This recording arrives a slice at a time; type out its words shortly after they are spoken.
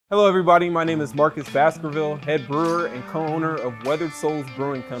Hello everybody, my name is Marcus Baskerville, head brewer and co-owner of Weathered Souls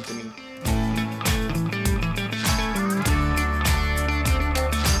Brewing Company.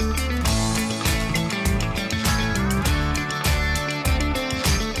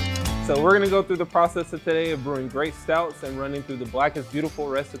 So we're going to go through the process of today of brewing great stouts and running through the Black is Beautiful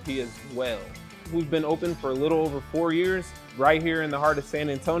recipe as well. We've been open for a little over 4 years, right here in the heart of San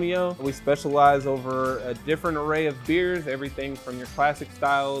Antonio. We specialize over a different array of beers, everything from your classic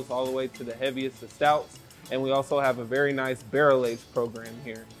styles all the way to the heaviest of stouts. And we also have a very nice barrel-aged program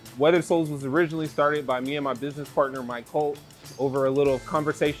here. Weathered Souls was originally started by me and my business partner, Mike Holt, over a little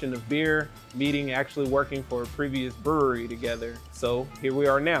conversation of beer, meeting, actually working for a previous brewery together. So here we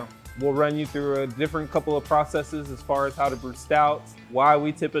are now. We'll run you through a different couple of processes as far as how to brew stouts, why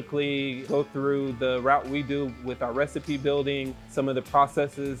we typically go through the route we do with our recipe building, some of the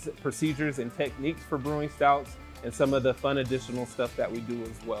processes, procedures, and techniques for brewing stouts, and some of the fun additional stuff that we do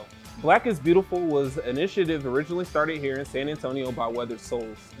as well. Black is Beautiful was an initiative originally started here in San Antonio by Weathered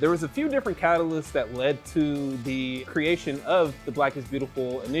Souls. There was a few different catalysts that led to the creation of the Black is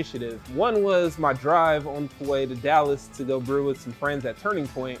Beautiful initiative. One was my drive on the way to Dallas to go brew with some friends at Turning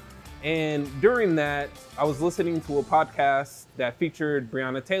Point. And during that, I was listening to a podcast that featured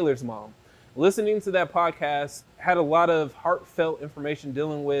Breonna Taylor's mom. Listening to that podcast had a lot of heartfelt information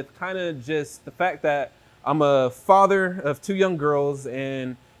dealing with kind of just the fact that I'm a father of 2 young girls,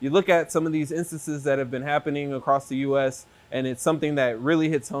 and you look at some of these instances that have been happening across the US, and it's something that really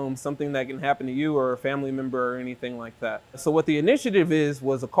hits home, something that can happen to you or a family member or anything like that. So what the initiative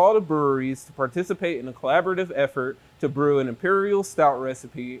was a call to breweries to participate in a collaborative effort to brew an Imperial Stout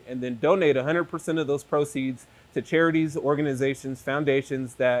recipe and then donate 100% of those proceeds to charities, organizations,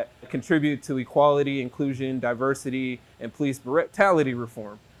 foundations that contribute to equality, inclusion, diversity, and police brutality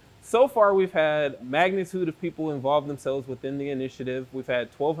reform. So far, we've had magnitude of people involve themselves within the initiative. We've had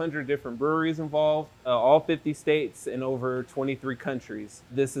 1,200 different breweries involved, all 50 states and over 23 countries.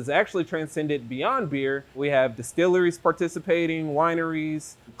 This has actually transcended beyond beer. We have distilleries participating,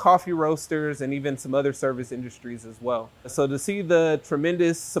 wineries, coffee roasters, and even some other service industries as well. So to see the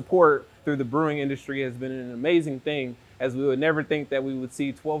tremendous support through the brewing industry has been an amazing thing, as we would never think that we would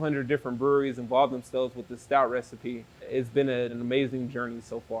see 1,200 different breweries involve themselves with the stout recipe. It's been an amazing journey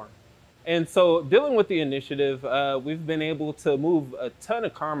so far. And so dealing with the initiative, we've been able to move a ton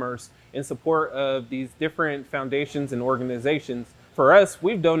of commerce in support of these different foundations and organizations. For us,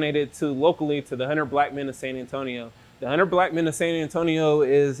 we've donated locally to the 100 Black Men of San Antonio. The 100 Black Men of San Antonio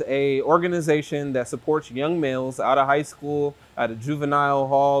is an organization that supports young males out of high school, out of juvenile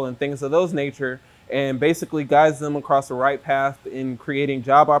hall, and things of those nature, and basically guides them across the right path in creating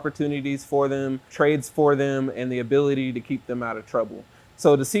job opportunities for them, trades for them, and the ability to keep them out of trouble.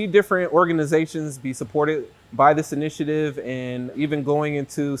 So to see different organizations be supported by this initiative, and even going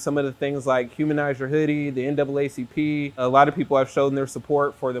into some of the things like Humanize Your Hoodie, the NAACP, a lot of people have shown their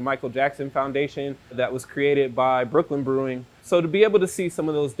support for the Michael Jackson Foundation that was created by Brooklyn Brewing. So to be able to see some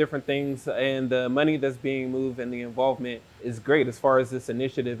of those different things and the money that's being moved and the involvement is great as far as this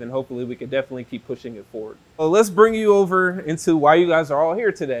initiative, and hopefully we can definitely keep pushing it forward. Well, let's bring you over into why you guys are all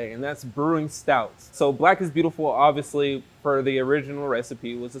here today, and that's brewing stouts. So Black is Beautiful, obviously, for the original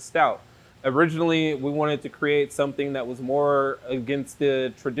recipe, was a stout. Originally, we wanted to create something that was more against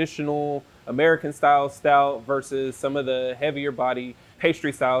the traditional American style stout versus some of the heavier body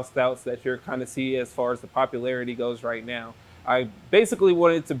pastry style stouts that you're kind of see as far as the popularity goes right now. I basically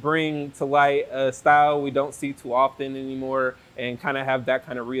wanted to bring to light a style we don't see too often anymore and kind of have that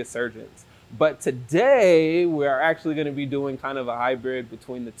kind of resurgence. But today, we are actually going to be doing kind of a hybrid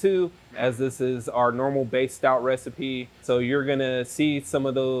between the two, as this is our normal base stout recipe. So you're going to see some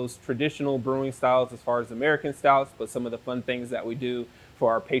of those traditional brewing styles as far as American stouts, but some of the fun things that we do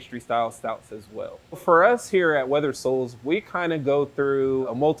for our pastry style stouts as well. For us here at Weathered Souls, we kind of go through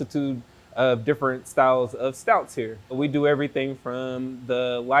a multitude of different styles of stouts here. We do everything from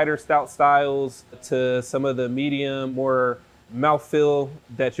the lighter stout styles to some of the medium, more mouthfeel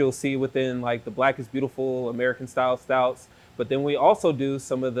that you'll see within like the Black is Beautiful American style stouts. But then we also do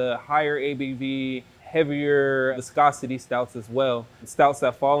some of the higher ABV, heavier viscosity stouts as well. Stouts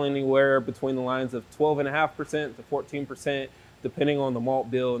that fall anywhere between the lines of 12.5% to 14%, depending on the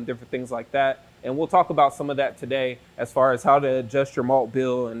malt bill and different things like that. And we'll talk about some of that today as far as how to adjust your malt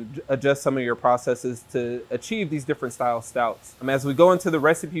bill and adjust some of your processes to achieve these different style stouts. As we go into the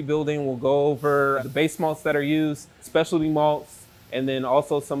recipe building, we'll go over the base malts that are used, specialty malts, and then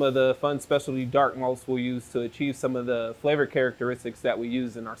also some of the fun specialty dark malts we'll use to achieve some of the flavor characteristics that we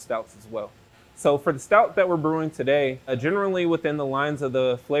use in our stouts as well. So for the stout that we're brewing today, generally within the lines of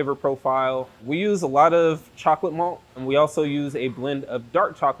the flavor profile, we use a lot of chocolate malt, and we also use a blend of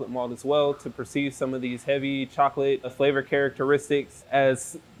dark chocolate malt as well to perceive some of these heavy chocolate flavor characteristics.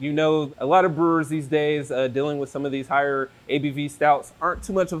 As you know, a lot of brewers these days dealing with some of these higher ABV stouts aren't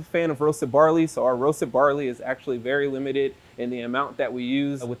too much of a fan of roasted barley, so our roasted barley is actually very limited in the amount that we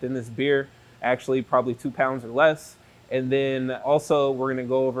use within this beer, actually probably 2 pounds or less. And then also we're gonna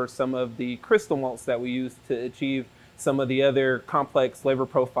go over some of the crystal malts that we use to achieve some of the other complex flavor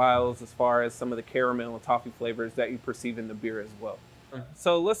profiles as far as some of the caramel and toffee flavors that you perceive in the beer as well.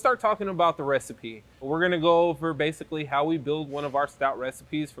 So let's start talking about the recipe. We're gonna go over basically how we build one of our stout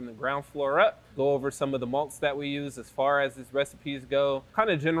recipes from the ground floor up, go over some of the malts that we use as far as these recipes go, kind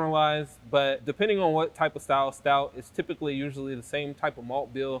of generalized, but depending on what type of style stout, it's typically usually the same type of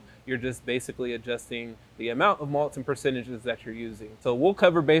malt bill. You're just basically adjusting the amount of malts and percentages that you're using. So we'll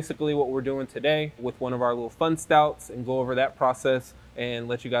cover basically what we're doing today with one of our little fun stouts and go over that process and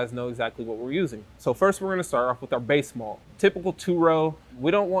let you guys know exactly what we're using. So first we're gonna start off with our base malt. Typical 2-row.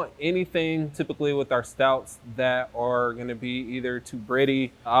 We don't want anything typically with our stouts that are gonna be either too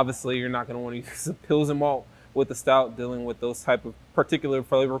bready. Obviously you're not gonna wanna use a Pilsen malt with the stout dealing with those type of particular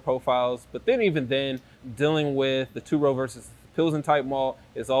flavor profiles. But then even then, dealing with the 2-row versus Pilsen type malt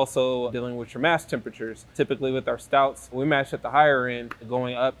is also dealing with your mash temperatures. Typically with our stouts, we mash at the higher end,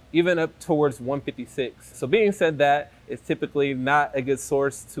 going up, even up towards 156. So being said that, it's typically not a good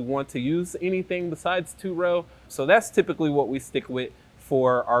source to want to use anything besides 2-row. So that's typically what we stick with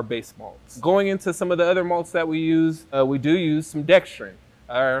for our base malts. Going into some of the other malts that we do use some dextrin,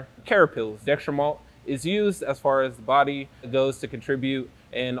 our carapils. Dextrin malt is used as far as the body goes to contribute,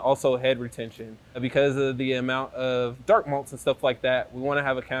 and also head retention. Because of the amount of dark malts and stuff like that, we want to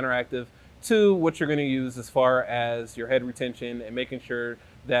have a counteractive to what you're going to use as far as your head retention and making sure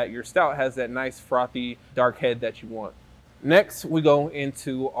that your stout has that nice frothy dark head that you want. Next, we go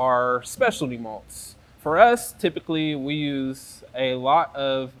into our specialty malts. For us, typically we use a lot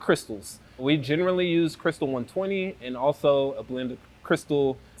of crystals. We generally use Crystal 120 and also a blend of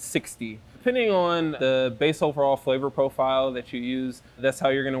Crystal 60. Depending on the base overall flavor profile that you use, that's how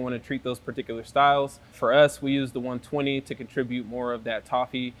you're going to want to treat those particular styles. For us, we use the 120 to contribute more of that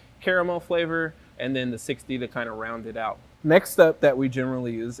toffee caramel flavor, and then the 60 to kind of round it out. Next up that we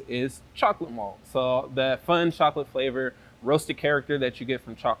generally use is chocolate malt. So that fun chocolate flavor, roasted character that you get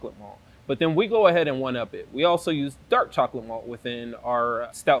from chocolate malt. But then we go ahead and one-up it. We also use dark chocolate malt within our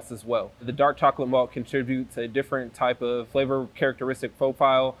stouts as well. The dark chocolate malt contributes a different type of flavor characteristic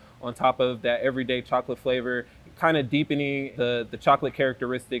profile on top of that everyday chocolate flavor, kind of deepening the chocolate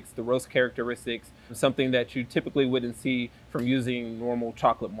characteristics, the roast characteristics, something that you typically wouldn't see from using normal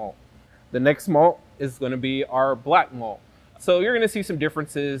chocolate malt. The next malt is going to be our black malt. So you're going to see some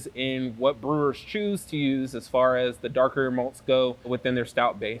differences in what brewers choose to use as far as the darker malts go within their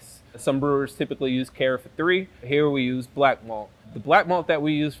stout base. Some brewers typically use Carafa 3. Here we use black malt. The black malt that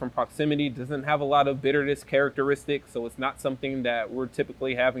we use from Proximity doesn't have a lot of bitterness characteristics, so it's not something that we're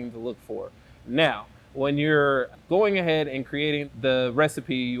typically having to look for. Now, when you're going ahead and creating the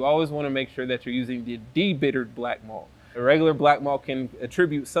recipe, you always want to make sure that you're using the de-bittered black malt. A regular black malt can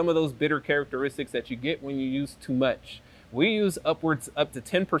attribute some of those bitter characteristics that you get when you use too much. We use upwards up to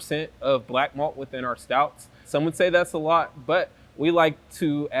 10% of black malt within our stouts. Some would say that's a lot, but we like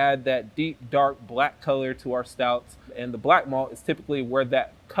to add that deep, dark black color to our stouts, and the black malt is typically where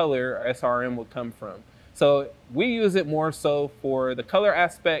that color SRM would come from. So we use it more so for the color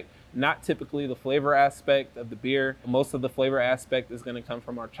aspect, not typically the flavor aspect of the beer. Most of the flavor aspect is going to come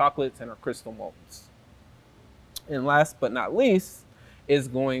from our chocolates and our crystal malts. And last but not least is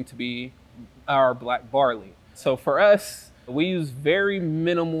going to be our black barley. So for us, we use very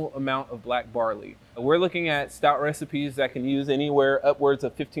minimal amount of black barley. We're looking at stout recipes that can use anywhere upwards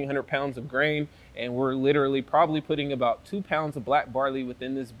of 1,500 pounds of grain, and we're literally probably putting about 2 pounds of black barley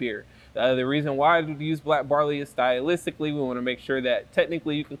within this beer. The reason why we use black barley is stylistically, we want to make sure that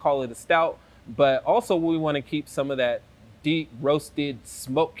technically you can call it a stout, but also we want to keep some of that deep roasted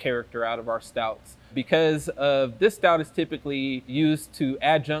smoke character out of our stouts. Because of this stout is typically used to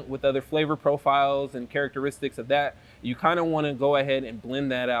adjunct with other flavor profiles and characteristics of that, you kind of want to go ahead and blend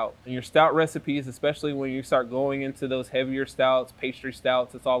that out. In your stout recipes, especially when you start going into those heavier stouts, pastry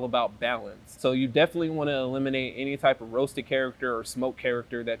stouts, it's all about balance. So you definitely want to eliminate any type of roasted character or smoke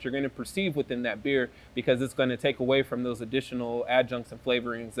character that you're going to perceive within that beer, because it's going to take away from those additional adjuncts and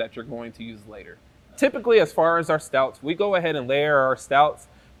flavorings that you're going to use later. Typically, as far as our stouts, we go ahead and layer our stouts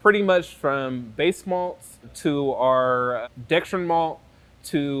pretty much from base malts to our dextrin malt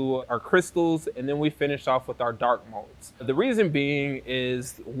to our crystals, and then we finish off with our dark malts. The reason being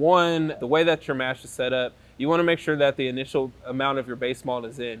is, one, the way that your mash is set up, you want to make sure that the initial amount of your base malt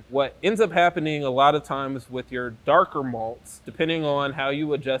is in. What ends up happening a lot of times with your darker malts, depending on how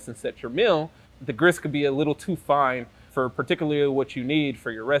you adjust and set your mill, the grist could be a little too fine for particularly what you need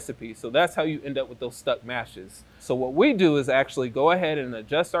for your recipe. So that's how you end up with those stuck mashes. So what we do is actually go ahead and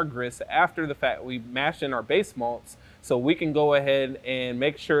adjust our grist after the fact we mash in our base malts, so we can go ahead and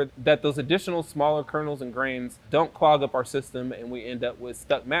make sure that those additional smaller kernels and grains don't clog up our system and we end up with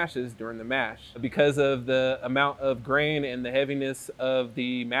stuck mashes during the mash. Because of the amount of grain and the heaviness of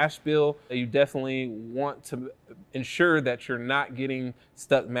the mash bill, you definitely want to ensure that you're not getting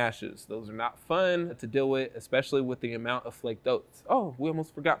stuck mashes. Those are not fun to deal with, especially with the amount of flaked oats. Oh, we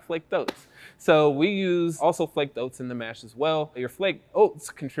almost forgot flaked oats. So we use also flaked oats in the mash as well. Your flaked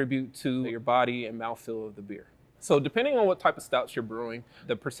oats contribute to your body and mouthfeel of the beer. So depending on what type of stouts you're brewing,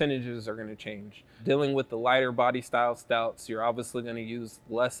 the percentages are going to change. Dealing with the lighter body style stouts, you're obviously going to use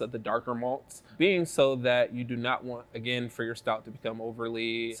less of the darker malts, being so that you do not want, again, for your stout to become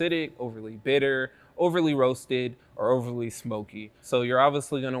overly acidic, overly bitter, overly roasted, or overly smoky. So you're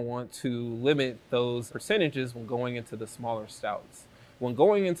obviously going to want to limit those percentages when going into the smaller stouts. When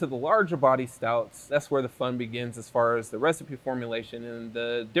going into the larger body stouts, that's where the fun begins as far as the recipe formulation and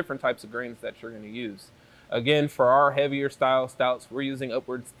the different types of grains that you're going to use. Again, for our heavier style stouts, we're using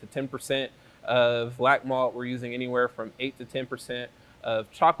upwards to 10% of black malt. We're using anywhere from 8 to 10%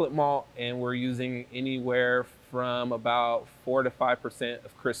 of chocolate malt, and we're using anywhere from about 4 to 5%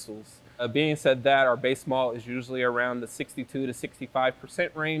 of crystals. Being said that, our base malt is usually around the 62 to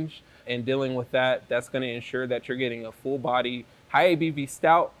 65% range, and dealing with that, that's going to ensure that you're getting a full body, high ABV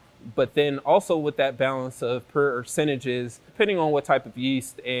stout, but then also with that balance of percentages, depending on what type of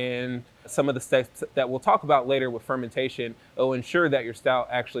yeast and some of the steps that we'll talk about later with fermentation, it'll ensure that your stout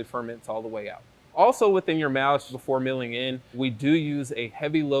actually ferments all the way out. Also within your mash before milling in, we do use a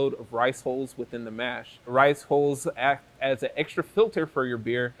heavy load of rice hulls within the mash. Rice hulls act as an extra filter for your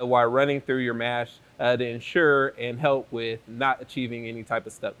beer while running through your mash to ensure and help with not achieving any type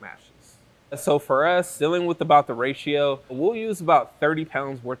of stuck mashes. So for us, dealing with about the ratio, we'll use about 30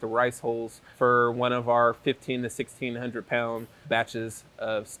 pounds worth of rice hulls for one of our 15 to 1600 pound batches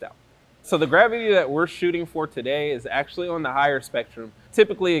of stout. So the gravity that we're shooting for today is actually on the higher spectrum.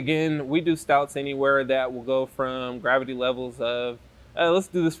 Typically, again, we do stouts anywhere that will go from gravity levels of, let's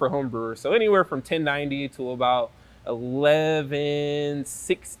do this for home brewers. So anywhere from 1090 to about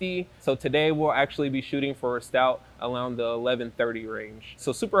 1160. So today we'll actually be shooting for a stout around the 1130 range.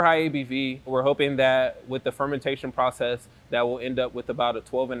 So super high ABV. We're hoping that with the fermentation process that will end up with about a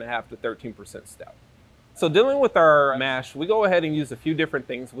 12.5 to 13% stout. So dealing with our mash, we go ahead and use a few different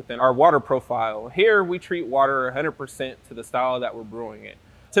things within our water profile. Here we treat water 100% to the style that we're brewing it.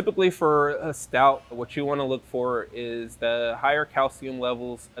 Typically for a stout, what you want to look for is the higher calcium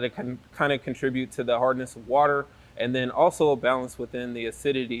levels that can kind of contribute to the hardness of water, and then also a balance within the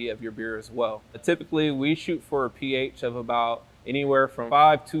acidity of your beer as well. Typically we shoot for a pH of about anywhere from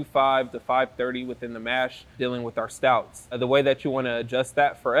 5.25 to 5.30 within the mash, dealing with our stouts. The way that you want to adjust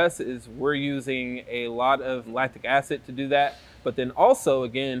that for us is we're using a lot of lactic acid to do that, but then also,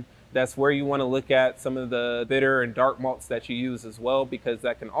 again, that's where you want to look at some of the bitter and dark malts that you use as well, because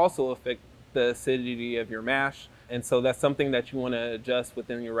that can also affect the acidity of your mash. And so that's something that you want to adjust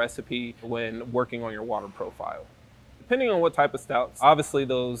within your recipe when working on your water profile. Depending on what type of stouts, obviously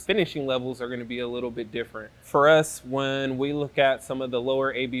those finishing levels are going to be a little bit different. For us, when we look at some of the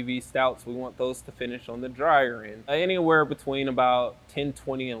lower ABV stouts, we want those to finish on the drier end, anywhere between about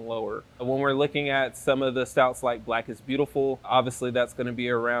 1020 and lower. When we're looking at some of the stouts like Black is Beautiful, obviously that's going to be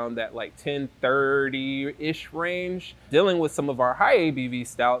around that like 1030-ish range. Dealing with some of our high ABV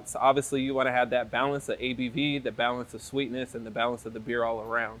stouts, obviously you want to have that balance of ABV, the balance of sweetness, and the balance of the beer all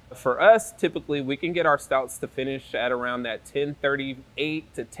around. For us, typically we can get our stouts to finish at around that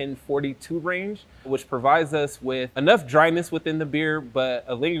 1038 to 1042 range, which provides us with enough dryness within the beer, but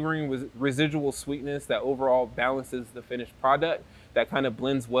a lingering residual sweetness that overall balances the finished product, that kind of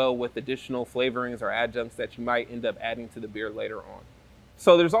blends well with additional flavorings or adjuncts that you might end up adding to the beer later on.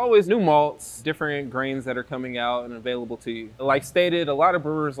 So there's always new malts, different grains that are coming out and available to you. Like stated, a lot of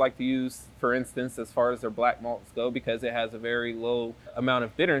brewers like to use, for instance, as far as their black malts go, because it has a very low amount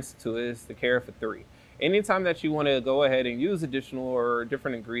of bitterness to it, is the Carafa 3. Anytime that you want to go ahead and use additional or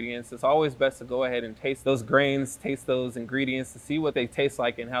different ingredients, it's always best to go ahead and taste those grains, taste those ingredients to see what they taste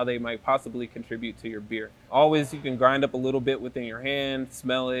like and how they might possibly contribute to your beer. Always, you can grind up a little bit within your hand,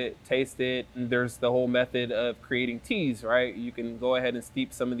 smell it, taste it. And there's the whole method of creating teas, right? You can go ahead and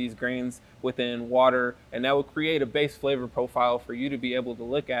steep some of these grains within water, and that will create a base flavor profile for you to be able to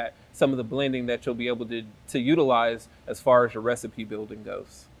look at some of the blending that you'll be able to utilize as far as your recipe building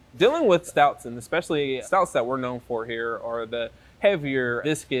goes. Dealing with stouts, and especially stouts that we're known for here, are the heavier,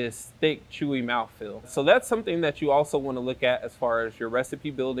 viscous, thick, chewy mouthfeel. So that's something that you also want to look at as far as your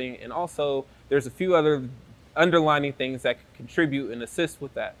recipe building. And also there's a few other underlining things that can contribute and assist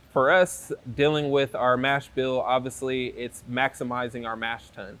with that. For us, dealing with our mash bill, obviously it's maximizing our mash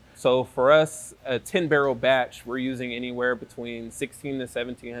tun. So for us, a 10-barrel batch, we're using anywhere between 16 to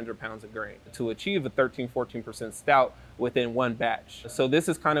 1700 pounds of grain to achieve a 13-14% stout within one batch. So this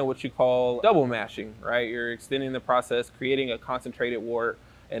is kind of what you call double mashing, right? You're extending the process, creating a concentrated wort,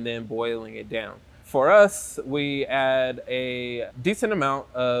 and then boiling it down. For us, we add a decent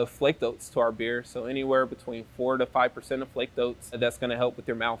amount of flaked oats to our beer. So anywhere between 4 to 5% of flaked oats. That's going to help with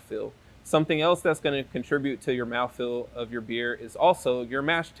your mouthfeel. Something else that's going to contribute to your mouthfeel of your beer is also your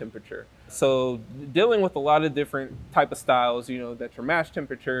mash temperature. So dealing with a lot of different type of styles, you know, that your mash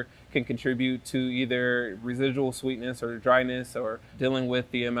temperature can contribute to either residual sweetness or dryness, or dealing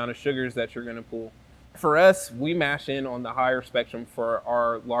with the amount of sugars that you're going to pull. For us, we mash in on the higher spectrum for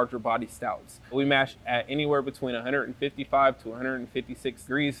our larger body stouts. We mash at anywhere between 155 to 156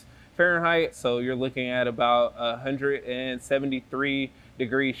 degrees Fahrenheit. So you're looking at about 173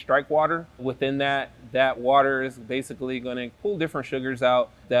 degree strike water. Within that water is basically going to pull different sugars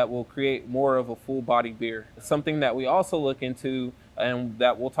out that will create more of a full body beer. Something that we also look into and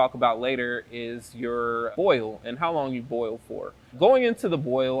that we'll talk about later is your boil and how long you boil for. Going into the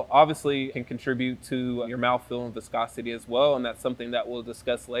boil obviously can contribute to your mouthfeel and viscosity as well, and that's something that we'll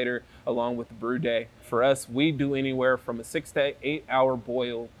discuss later along with the brew day. For us, we do anywhere from a 6 to 8 hour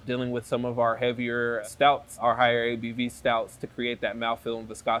boil dealing with some of our heavier stouts, our higher ABV stouts, to create that mouthfeel and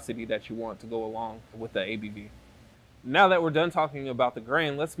viscosity that you want to go along with the ABV. Now that we're done talking about the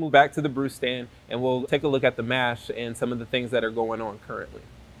grain, let's move back to the brew stand and we'll take a look at the mash and some of the things that are going on currently.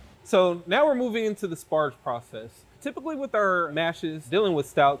 So now we're moving into the sparge process. Typically with our mashes, dealing with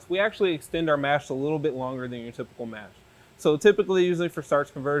stouts, we actually extend our mash a little bit longer than your typical mash. So typically, usually for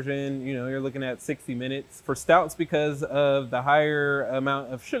starch conversion, you know, you're looking at 60 minutes. For stouts, because of the higher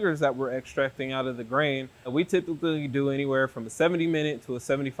amount of sugars that we're extracting out of the grain, we typically do anywhere from a 70-minute to a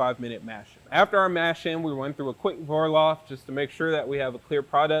 75-minute mash. After our mash in, we run through a quick Vorloff just to make sure that we have a clear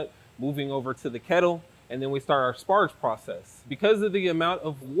product, moving over to the kettle, and then we start our sparge process. Because of the amount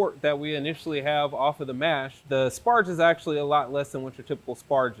of wort that we initially have off of the mash, the sparge is actually a lot less than what your typical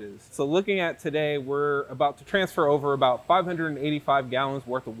sparge is. So looking at today, we're about to transfer over about 585 gallons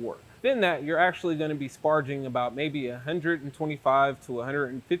worth of wort. Then that, you're actually going to be sparging about maybe 125 to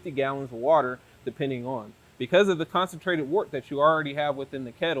 150 gallons of water, depending on. Because of the concentrated wort that you already have within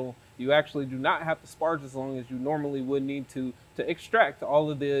the kettle, you actually do not have to sparge as long as you normally would need to extract all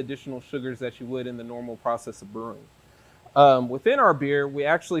of the additional sugars that you would in the normal process of brewing. Within our beer, we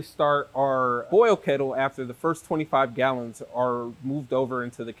actually start our boil kettle after the first 25 gallons are moved over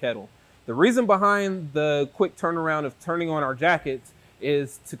into the kettle. The reason behind the quick turnaround of turning on our jackets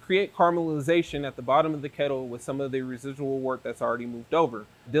is to create caramelization at the bottom of the kettle with some of the residual wort that's already moved over.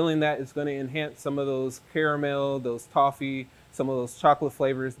 Doing that is going to enhance some of those caramel, those toffee, some of those chocolate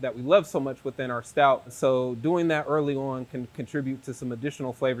flavors that we love so much within our stout. So doing that early on can contribute to some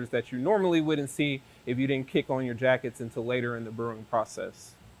additional flavors that you normally wouldn't see if you didn't kick on your jackets until later in the brewing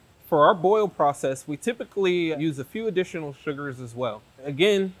process. For our boil process, we typically use a few additional sugars as well.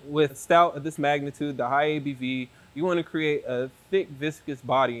 Again, with stout of this magnitude, the high ABV, you want to create a thick, viscous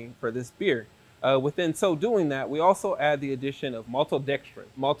body for this beer. Within so doing that, we also add the addition of maltodextrin.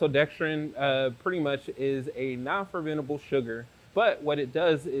 Maltodextrin pretty much is a non-fermentable sugar, but what it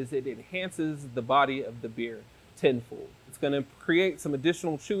does is it enhances the body of the beer tenfold. It's going to create some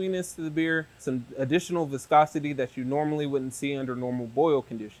additional chewiness to the beer, some additional viscosity that you normally wouldn't see under normal boil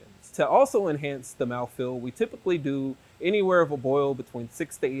conditions. To also enhance the mouthfeel, we typically do anywhere of a boil between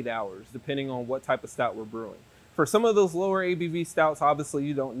 6 to 8 hours, depending on what type of stout we're brewing. For some of those lower ABV stouts, obviously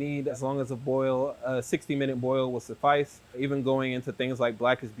you don't need as long as a 60-minute boil will suffice. Even going into things like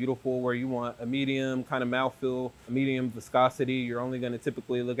Black is Beautiful, where you want a medium kind of mouthfeel, a medium viscosity, you're only going to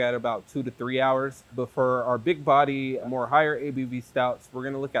typically look at about 2 to 3 hours. But for our big body, more higher ABV stouts, we're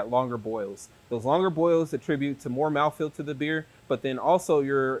going to look at longer boils. Those longer boils attribute to more mouthfeel to the beer, but then also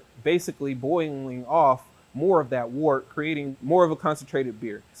you're basically boiling off more of that wort, creating more of a concentrated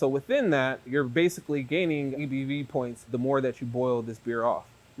beer. So within that, you're basically gaining ABV points the more that you boil this beer off.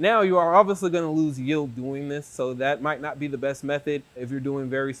 Now you are obviously going to lose yield doing this, so that might not be the best method if you're doing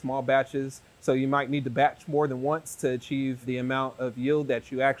very small batches. So you might need to batch more than once to achieve the amount of yield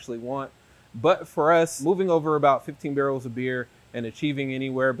that you actually want. But for us, moving over about 15 barrels of beer and achieving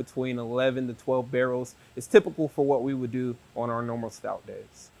anywhere between 11 to 12 barrels is typical for what we would do on our normal stout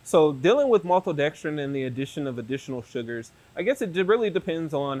days. So dealing with maltodextrin and the addition of additional sugars, I guess it really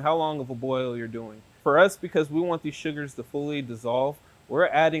depends on how long of a boil you're doing. For us, because we want these sugars to fully dissolve, we're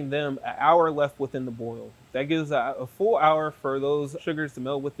adding them an hour left within the boil. That gives a full hour for those sugars to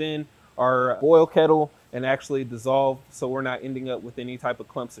melt within our boil kettle and actually dissolve, so we're not ending up with any type of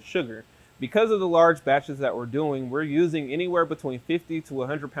clumps of sugar. Because of the large batches that we're doing, we're using anywhere between 50 to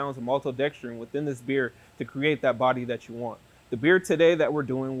 100 pounds of maltodextrin within this beer to create that body that you want. The beer today that we're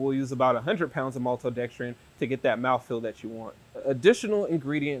doing, we'll use about 100 pounds of maltodextrin to get that mouthfeel that you want. Additional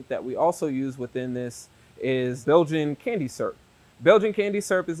ingredient that we also use within this is Belgian candy syrup. Belgian candy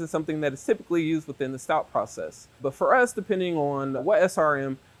syrup is something that is typically used within the stout process. But for us, depending on what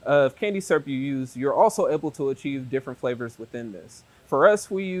SRM of candy syrup you use, you're also able to achieve different flavors within this. For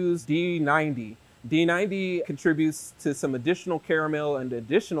us, we use D90. D90 contributes to some additional caramel and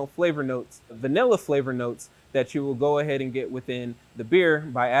additional flavor notes, vanilla flavor notes, that you will go ahead and get within the beer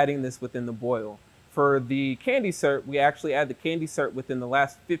by adding this within the boil. For the candy syrup, we actually add the candy syrup within the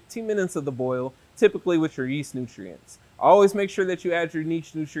last 15 minutes of the boil, typically with your yeast nutrients. Always make sure that you add your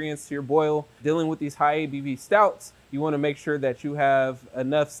niche nutrients to your boil. Dealing with these high ABV stouts, you want to make sure that you have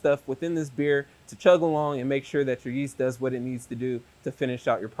enough stuff within this beer to chug along and make sure that your yeast does what it needs to do to finish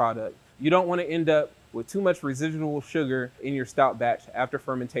out your product. You don't want to end up with too much residual sugar in your stout batch after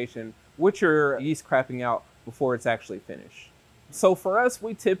fermentation, with your yeast crapping out before it's actually finished. So for us,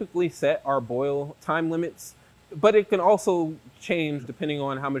 we typically set our boil time limits, but it can also change depending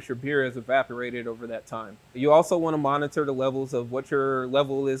on how much your beer has evaporated over that time. You also want to monitor the levels of what your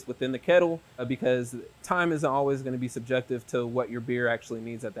level is within the kettle, because time isn't always going to be subjective to what your beer actually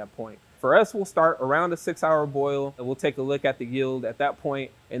needs at that point. For us, we'll start around a 6-hour boil, and we'll take a look at the yield at that point,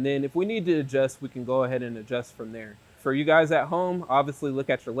 and then if we need to adjust, we can go ahead and adjust from there. For you guys at home, obviously look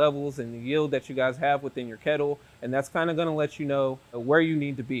at your levels and the yield that you guys have within your kettle, and that's kind of going to let you know where you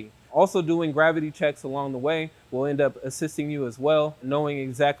need to be. Also, doing gravity checks along the way will end up assisting you as well. Knowing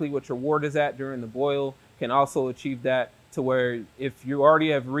exactly what your wort is at during the boil can also achieve that, to where if you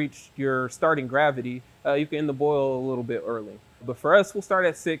already have reached your starting gravity, you can end the boil a little bit early. But for us, we'll start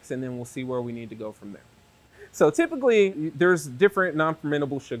at 6 and then we'll see where we need to go from there. So typically, there's different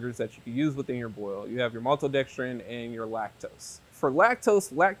non-fermentable sugars that you can use within your boil. You have your maltodextrin and your lactose. For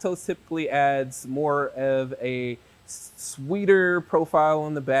lactose typically adds more of a sweeter profile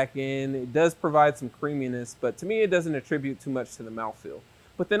on the back end. It does provide some creaminess, but to me, it doesn't attribute too much to the mouthfeel.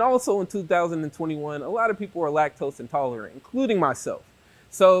 But then also in 2021, a lot of people are lactose intolerant, including myself.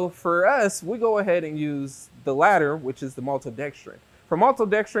 So for us, we go ahead and use the latter, which is the maltodextrin. For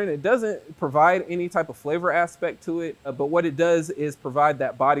maltodextrin, it doesn't provide any type of flavor aspect to it, but what it does is provide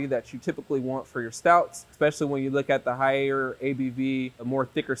that body that you typically want for your stouts, especially when you look at the higher ABV, more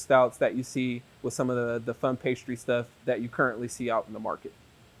thicker stouts that you see with some of the fun pastry stuff that you currently see out in the market.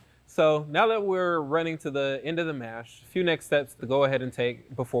 So now that we're running to the end of the mash, a few next steps to go ahead and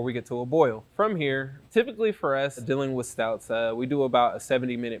take before we get to a boil. From here, typically for us dealing with stouts, we do about a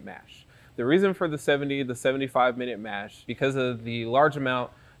 70-minute mash. The reason for the 70 to 75-minute mash, because of the large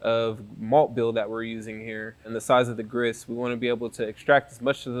amount of malt bill that we're using here and the size of the grist, we want to be able to extract as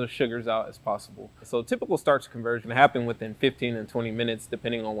much of the sugars out as possible. So typical starch conversion can happen within 15 and 20 minutes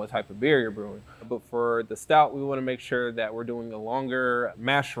depending on what type of beer you're brewing. But for the stout, we want to make sure that we're doing a longer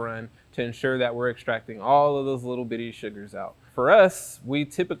mash run to ensure that we're extracting all of those little bitty sugars out. For us, we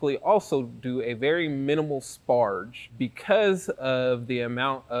typically also do a very minimal sparge because of the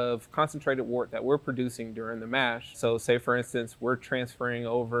amount of concentrated wort that we're producing during the mash. So say for instance, we're transferring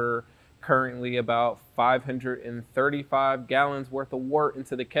over currently about 535 gallons worth of wort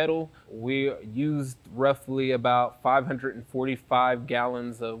into the kettle. We used roughly about 545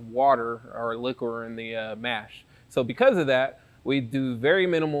 gallons of water or liquor in the mash. So because of that, we do very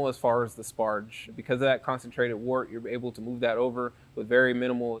minimal as far as the sparge. Because of that concentrated wort, you're able to move that over with very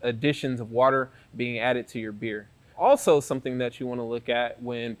minimal additions of water being added to your beer. Also, something that you want to look at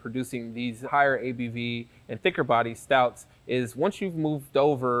when producing these higher ABV and thicker body stouts is once you've moved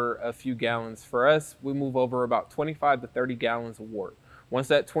over a few gallons, for us, we move over about 25 to 30 gallons of wort. Once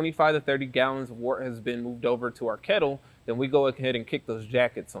that 25 to 30 gallons of wort has been moved over to our kettle, then we go ahead and kick those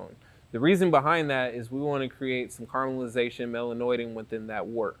jackets on. The reason behind that is we want to create some caramelization, melanoiding within that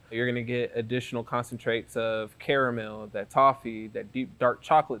wort. You're going to get additional concentrates of caramel, that toffee, that deep dark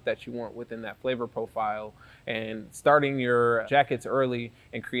chocolate that you want within that flavor profile. And starting your jackets early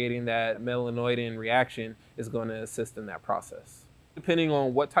and creating that melanoidin reaction is going to assist in that process. Depending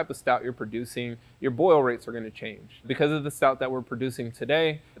on what type of stout you're producing, your boil rates are going to change. Because of the stout that we're producing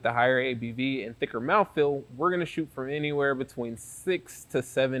today, with the higher ABV and thicker mouthfeel, we're going to shoot from anywhere between 6 to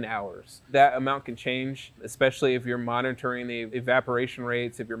 7 hours. That amount can change, especially if you're monitoring the evaporation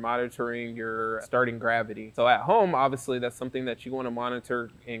rates, if you're monitoring your starting gravity. So at home, obviously, that's something that you want to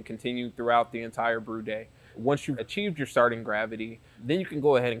monitor and continue throughout the entire brew day. Once you've achieved your starting gravity, then you can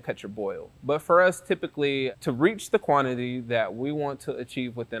go ahead and cut your boil. But for us, typically, to reach the quantity that we want to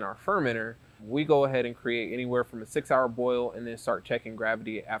achieve within our fermenter, we go ahead and create anywhere from a 6-hour boil and then start checking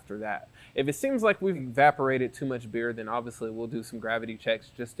gravity after that. If it seems like we've evaporated too much beer, then obviously we'll do some gravity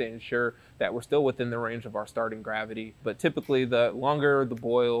checks just to ensure that we're still within the range of our starting gravity. But typically, the longer the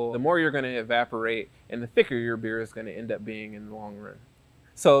boil, the more you're going to evaporate and the thicker your beer is going to end up being in the long run.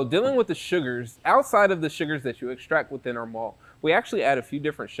 So dealing with the sugars, outside of the sugars that you extract within our malt, we actually add a few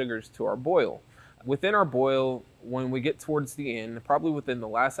different sugars to our boil. Within our boil, when we get towards the end, probably within the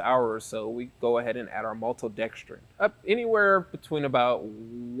last hour or so, we go ahead and add our maltodextrin. Up anywhere between about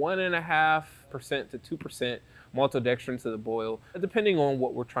 1.5% to 2% maltodextrin to the boil, depending on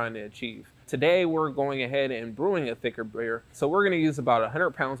what we're trying to achieve. Today, we're going ahead and brewing a thicker beer, so we're going to use about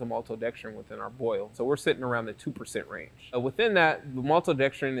 100 pounds of maltodextrin within our boil. So we're sitting around the 2% range. Within that, the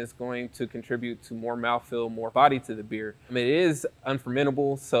maltodextrin is going to contribute to more mouthfeel, more body to the beer. It is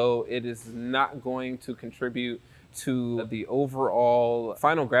unfermentable, so it is not going to contribute to the overall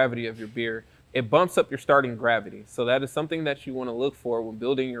final gravity of your beer. It bumps up your starting gravity. So that is something that you want to look for when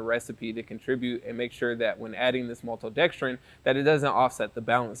building your recipe to contribute and make sure that when adding this maltodextrin, that it doesn't offset the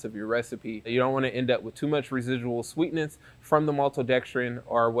balance of your recipe. You don't want to end up with too much residual sweetness from the maltodextrin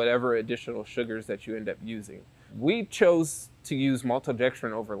or whatever additional sugars that you end up using. We chose to use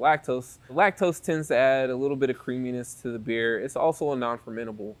maltodextrin over lactose. Lactose tends to add a little bit of creaminess to the beer. It's also a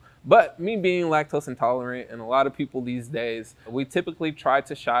non-fermentable. But me being lactose intolerant, and a lot of people these days, we typically try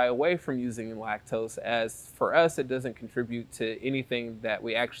to shy away from using lactose, as for us, it doesn't contribute to anything that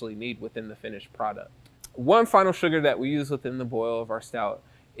we actually need within the finished product. One final sugar that we use within the boil of our stout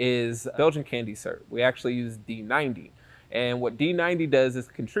is Belgian candy syrup. We actually use D90. And what D90 does is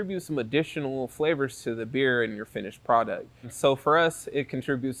contribute some additional flavors to the beer in your finished product. So for us, it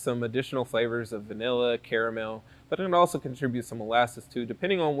contributes some additional flavors of vanilla, caramel, but it also contributes some molasses too,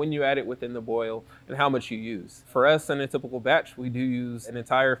 depending on when you add it within the boil and how much you use. For us, in a typical batch, we do use an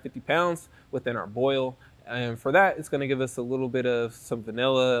entire 50 pounds within our boil. And for that, it's going to give us a little bit of some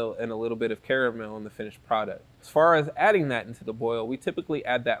vanilla and a little bit of caramel in the finished product. As far as adding that into the boil, we typically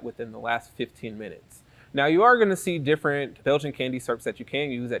add that within the last 15 minutes. Now, you are going to see different Belgian candy syrups that you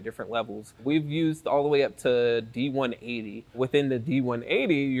can use at different levels. We've used all the way up to D180. Within the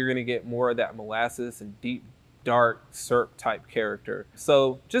D180, you're going to get more of that molasses and deep, dark syrup type character.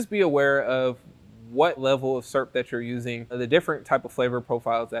 So just be aware of what level of syrup that you're using, the different type of flavor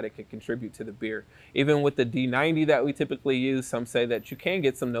profiles that it can contribute to the beer. Even with the D90 that we typically use, some say that you can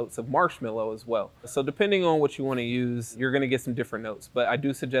get some notes of marshmallow as well. So depending on what you want to use, you're going to get some different notes, but I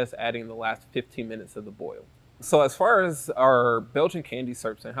do suggest adding the last 15 minutes of the boil. So as far as our Belgian candy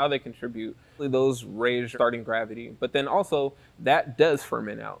syrups and how they contribute, those raise starting gravity, but then also that does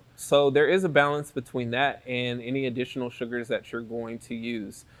ferment out. So there is a balance between that and any additional sugars that you're going to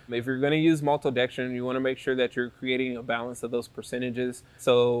use. If you're going to use maltodextrin, you want to make sure that you're creating a balance of those percentages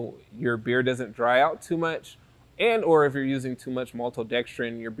so your beer doesn't dry out too much, and or if you're using too much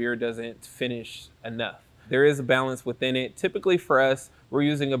maltodextrin, your beer doesn't finish enough. There is a balance within it. Typically for us, we're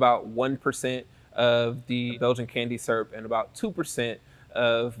using about 1% of the Belgian candy syrup and about 2%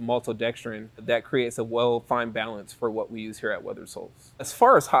 of maltodextrin. That creates a well-defined balance for what we use here at Weathered Souls. As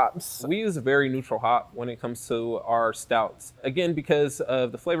far as hops, we use a very neutral hop when it comes to our stouts. Again, because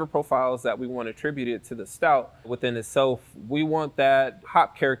of the flavor profiles that we want to attribute it to the stout within itself, we want that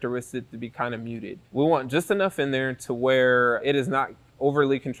hop characteristic to be kind of muted. We want just enough in there to where it is not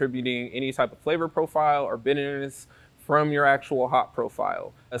overly contributing any type of flavor profile or bitterness from your actual hop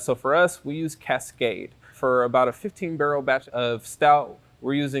profile. So for us, we use Cascade. For about a 15-barrel batch of stout,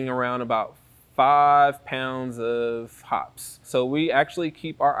 we're using around about 5 pounds of hops. So we actually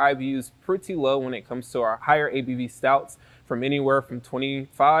keep our IBUs pretty low when it comes to our higher ABV stouts, from anywhere from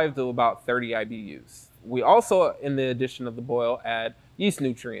 25 to about 30 IBUs. We also, in the addition of the boil, add yeast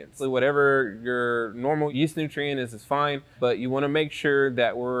nutrients. So whatever your normal yeast nutrient is fine, but you want to make sure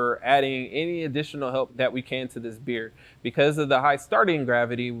that we're adding any additional help that we can to this beer. Because of the high starting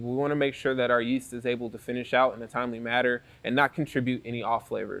gravity, we want to make sure that our yeast is able to finish out in a timely manner and not contribute any off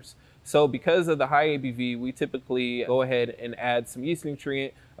flavors. So because of the high ABV, we typically go ahead and add some yeast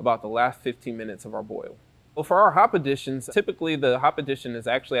nutrient about the last 15 minutes of our boil. Well, for our hop additions, typically the hop addition is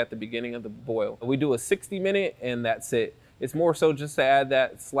actually at the beginning of the boil. We do a 60-minute and that's it. It's more so just to add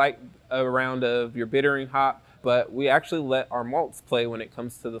that slight round of your bittering hop, but we actually let our malts play when it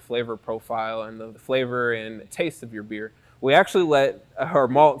comes to the flavor profile and the flavor and taste of your beer. We actually let our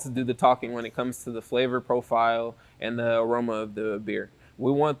malts do the talking when it comes to the flavor profile and the aroma of the beer.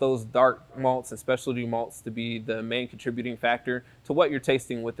 We want those dark malts and specialty malts to be the main contributing factor to what you're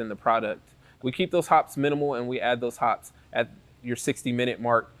tasting within the product. We keep those hops minimal and we add those hops at your 60-minute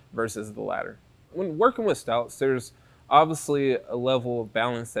mark versus the latter. When working with stouts, there's obviously a level of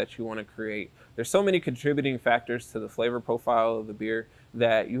balance that you want to create. There's so many contributing factors to the flavor profile of the beer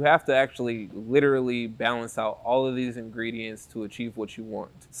that you have to actually literally balance out all of these ingredients to achieve what you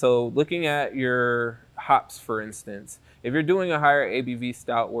want. So looking at your hops, for instance, if you're doing a higher ABV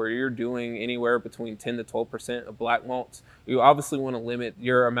stout where you're doing anywhere between 10 to 12% of black malts, you obviously want to limit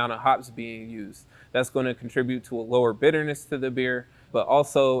your amount of hops being used. That's going to contribute to a lower bitterness to the beer, but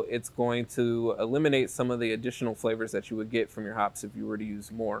also it's going to eliminate some of the additional flavors that you would get from your hops if you were to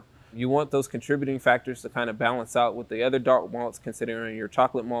use more. You want those contributing factors to kind of balance out with the other dark malts, considering your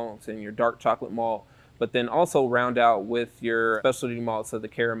chocolate malts and your dark chocolate malt, but then also round out with your specialty malts of the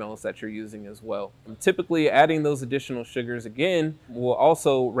caramels that you're using as well. Typically adding those additional sugars again will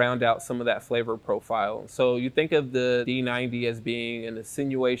also round out some of that flavor profile. So you think of the D90 as being an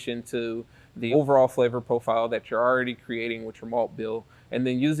insinuation to the overall flavor profile that you're already creating with your malt bill, and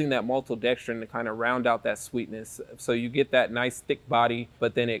then using that maltodextrin to kind of round out that sweetness. So you get that nice thick body,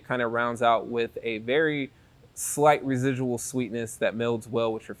 but then it kind of rounds out with a very slight residual sweetness that melds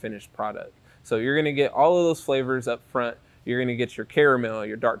well with your finished product. So you're gonna get all of those flavors up front. You're gonna get your caramel,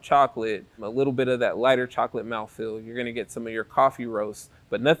 your dark chocolate, a little bit of that lighter chocolate mouthfeel. You're gonna get some of your coffee roast,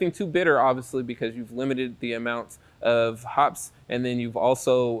 but nothing too bitter, obviously, because you've limited the amounts of hops, and then you've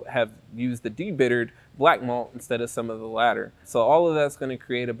also have used the debittered black malt instead of some of the latter. So all of that's gonna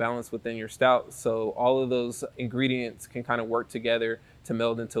create a balance within your stout. So all of those ingredients can kind of work together to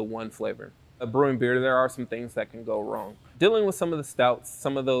meld into one flavor. A brewing beer, there are some things that can go wrong. Dealing with some of the stouts,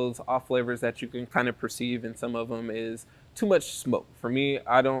 some of those off flavors that you can kind of perceive in some of them is too much smoke. For me,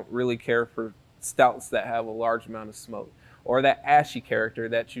 I don't really care for stouts that have a large amount of smoke, or that ashy character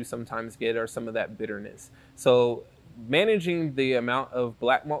that you sometimes get, or some of that bitterness. So managing the amount of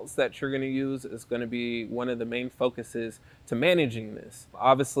black malts that you're going to use is going to be one of the main focuses to managing this.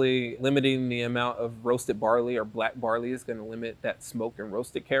 Obviously, limiting the amount of roasted barley or black barley is going to limit that smoke and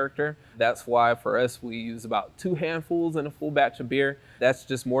roasted character. That's why for us, we use about 2 handfuls in a full batch of beer. That's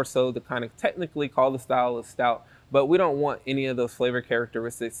just more so to kind of technically call the style a stout, but we don't want any of those flavor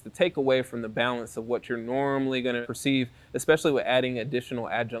characteristics to take away from the balance of what you're normally going to perceive, especially with adding additional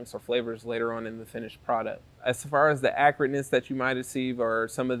adjuncts or flavors later on in the finished product. As far as the accurateness that you might receive or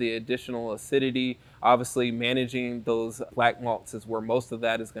some of the additional acidity, obviously managing those black malts is where most of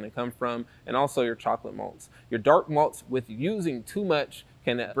that is going to come from, and also your chocolate malts. Your dark malts, with using too much,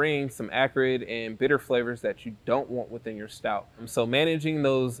 can bring some acrid and bitter flavors that you don't want within your stout. So managing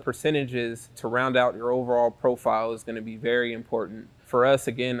those percentages to round out your overall profile is going to be very important. For us,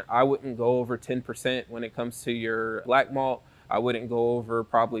 again, I wouldn't go over 10% when it comes to your black malt. I wouldn't go over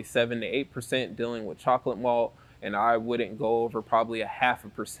probably 7 to 8% dealing with chocolate malt, and I wouldn't go over probably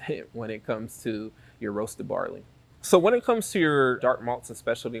 0.5% when it comes to your roasted barley. So when it comes to your dark malts and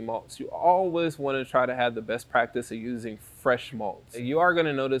specialty malts, you always want to try to have the best practice of using fresh malts. You are going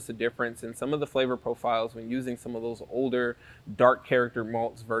to notice a difference in some of the flavor profiles when using some of those older dark character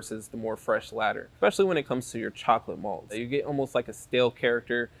malts versus the more fresh latter, especially when it comes to your chocolate malts. You get almost like a stale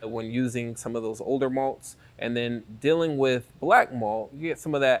character when using some of those older malts, and then dealing with black malt, you get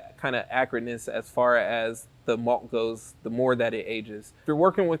some of that kind of acridness as far as the malt goes, the more that it ages. If you're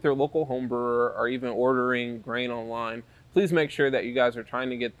working with your local home brewer or even ordering grain online, please make sure that you guys are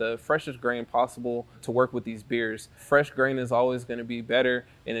trying to get the freshest grain possible to work with these beers. Fresh grain is always going to be better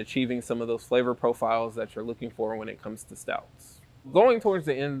in achieving some of those flavor profiles that you're looking for when it comes to stouts. Going towards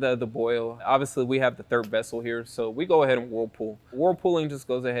the end of the boil, obviously we have the third vessel here, so we go ahead and whirlpool. Whirlpooling just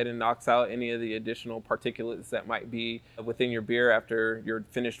goes ahead and knocks out any of the additional particulates that might be within your beer after you're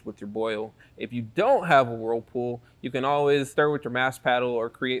finished with your boil. If you don't have a whirlpool, you can always stir with your mash paddle or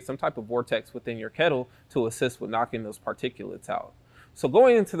create some type of vortex within your kettle to assist with knocking those particulates out. So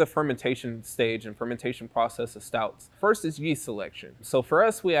going into the fermentation stage and fermentation process of stouts, first is yeast selection. So for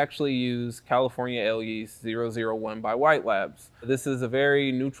us, we actually use California Ale Yeast 001 by White Labs. This is a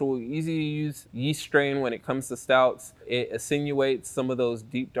very neutral, easy to use yeast strain when it comes to stouts. It attenuates some of those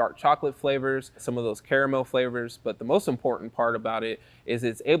deep dark chocolate flavors, some of those caramel flavors, but the most important part about it is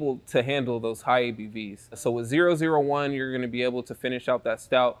it's able to handle those high ABVs. So with 001, you're going to be able to finish out that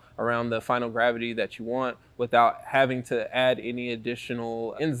stout around the final gravity that you want without having to add any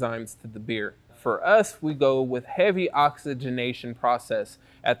additional enzymes to the beer. For us, we go with heavy oxygenation process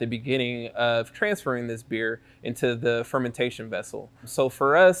at the beginning of transferring this beer into the fermentation vessel. So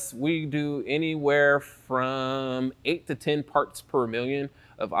for us, we do anywhere from 8 to 10 parts per million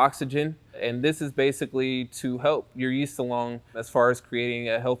of oxygen. And this is basically to help your yeast along as far as creating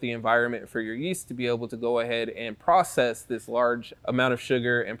a healthy environment for your yeast to be able to go ahead and process this large amount of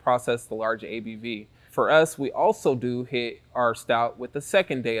sugar and process the large ABV. For us, we also do hit our stout with the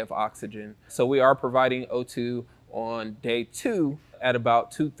second day of oxygen. So we are providing O2 on day 2 at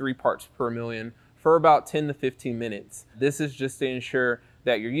about 2-3 parts per million for about 10 to 15 minutes. This is just to ensure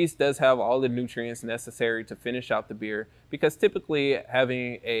that your yeast does have all the nutrients necessary to finish out the beer, because typically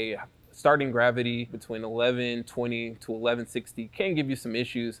having a starting gravity between 1120 to 1160 can give you some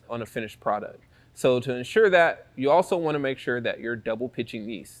issues on a finished product. So to ensure that, you also want to make sure that you're double pitching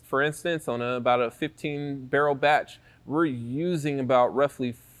yeast. For instance, on about a 15 barrel batch, we're using about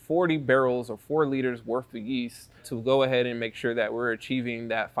roughly 40 barrels or 4 liters worth of yeast to go ahead and make sure that we're achieving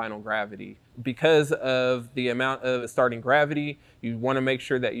that final gravity. Because of the amount of starting gravity, you want to make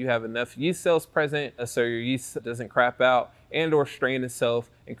sure that you have enough yeast cells present so your yeast doesn't crap out and or strain itself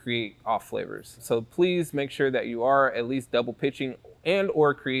and create off flavors. So please make sure that you are at least double pitching and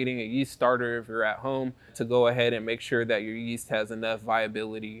or creating a yeast starter if you're at home to go ahead and make sure that your yeast has enough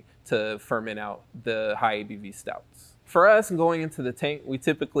viability to ferment out the high ABV stouts. For us, going into the tank, we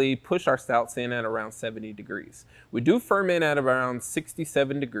typically push our stouts in at around 70 degrees. We do ferment at around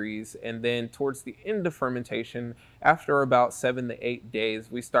 67 degrees, and then towards the end of fermentation, after about 7 to 8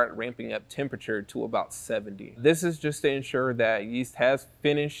 days, we start ramping up temperature to about 70. This is just to ensure that yeast has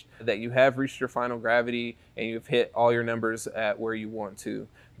finished, that you have reached your final gravity, and you've hit all your numbers at where you want to.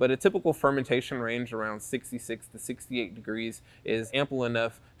 But a typical fermentation range around 66 to 68 degrees is ample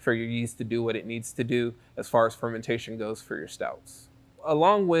enough for your yeast to do what it needs to do as far as fermentation goes for your stouts.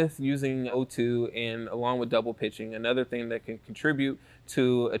 Along with using O2 and along with double pitching, another thing that can contribute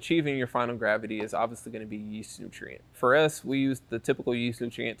to achieving your final gravity is obviously going to be yeast nutrient. For us, we use the typical yeast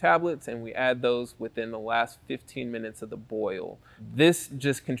nutrient tablets and we add those within the last 15 minutes of the boil. This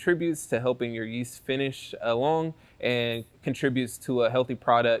just contributes to helping your yeast finish along and contributes to a healthy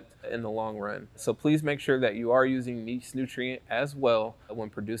product in the long run. So please make sure that you are using yeast nutrient as well when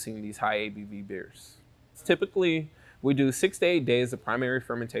producing these high ABV beers. Typically, we do 6 to 8 days of primary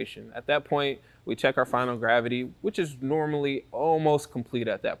fermentation. At that point, we check our final gravity, which is normally almost complete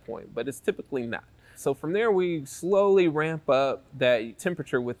at that point, but it's typically not. So from there, we slowly ramp up that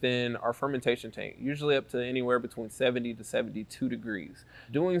temperature within our fermentation tank, usually up to anywhere between 70 to 72 degrees.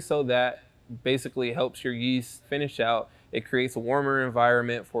 Doing so that basically helps your yeast finish out. It creates a warmer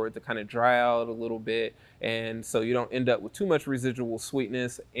environment for it to kind of dry out a little bit, and so you don't end up with too much residual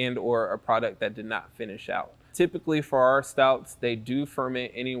sweetness and or a product that did not finish out. Typically for our stouts, they do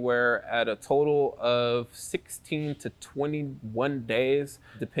ferment anywhere at a total of 16 to 21 days,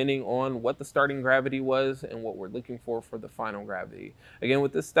 depending on what the starting gravity was and what we're looking for the final gravity. Again,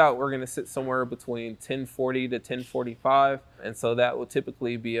 with this stout, we're gonna sit somewhere between 1040 to 1045. And so that will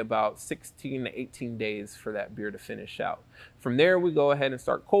typically be about 16 to 18 days for that beer to finish out. From there, we go ahead and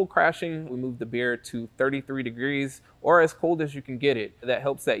start cold crashing. We move the beer to 33 degrees or as cold as you can get it. That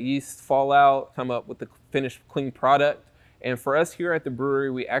helps that yeast fall out, come up with the finished clean product. And for us here at the brewery,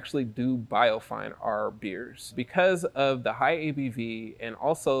 we actually do biofine our beers. Because of the high ABV and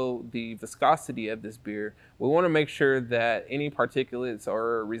also the viscosity of this beer, we want to make sure that any particulates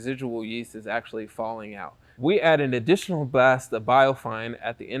or residual yeast is actually falling out. We add an additional blast of biofine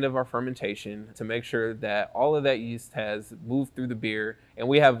at the end of our fermentation to make sure that all of that yeast has moved through the beer and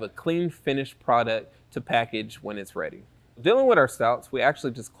we have a clean finished product to package when it's ready. Dealing with our stouts, we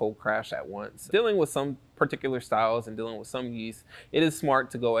actually just cold crash at once. Dealing with some particular styles and dealing with some yeast, it is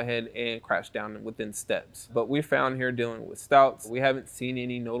smart to go ahead and crash down within steps. But we found here dealing with stouts, we haven't seen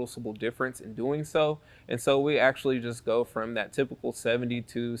any noticeable difference in doing so. And so we actually just go from that typical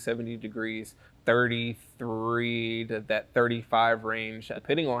 72, 70 degrees, 33 to that 35 range,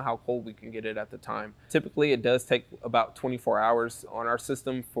 depending on how cold we can get it at the time. Typically, it does take about 24 hours on our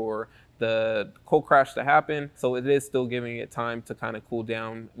system for the cold crash to happen. So it is still giving it time to kind of cool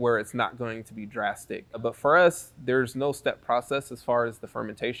down where it's not going to be drastic. But for us, there's no step process as far as the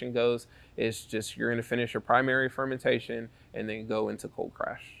fermentation goes. It's just you're going to finish your primary fermentation and then go into cold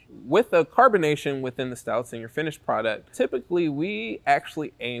crash. With the carbonation within the stouts and your finished product, typically we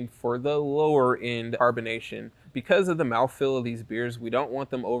actually aim for the lower end carbonation. Because of the mouthfeel of these beers, we don't want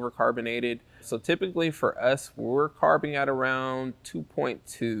them over carbonated. So typically for us, we're carbing at around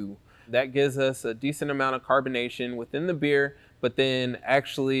 2.2. That gives us a decent amount of carbonation within the beer, but then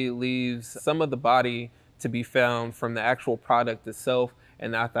actually leaves some of the body to be found from the actual product itself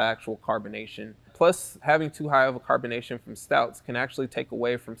and not the actual carbonation. Plus, having too high of a carbonation from stouts can actually take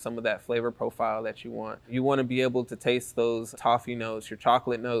away from some of that flavor profile that you want. You want to be able to taste those toffee notes, your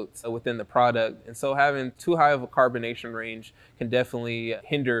chocolate notes within the product. And so having too high of a carbonation range can definitely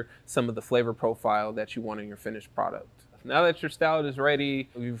hinder some of the flavor profile that you want in your finished product. Now that your stout is ready,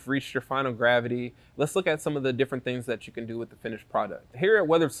 you've reached your final gravity, let's look at some of the different things that you can do with the finished product. Here at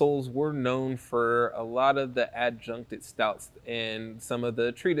Weathered Souls, we're known for a lot of the adjuncted stouts and some of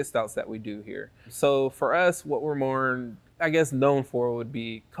the treated stouts that we do here. So for us, what we're more, I guess, known for would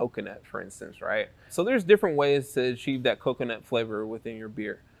be coconut, for instance, right? So there's different ways to achieve that coconut flavor within your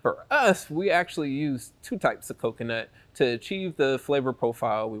beer. For us, we actually use two types of coconut to achieve the flavor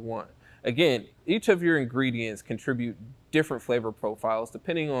profile we want. Again, each of your ingredients contribute different flavor profiles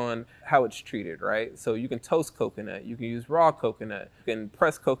depending on how it's treated, right? So you can toast coconut, you can use raw coconut, you can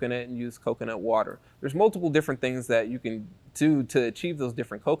press coconut and use coconut water. There's multiple different things that you can do to achieve those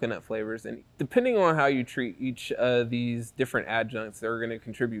different coconut flavors. And depending on how you treat each of these different adjuncts, they're going to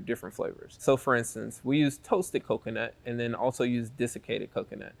contribute different flavors. So for instance, we use toasted coconut and then also use desiccated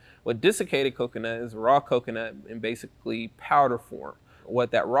coconut. What desiccated coconut is raw coconut in basically powder form.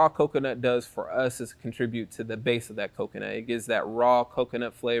 What that raw coconut does for us is contribute to the base of that coconut. It gives that raw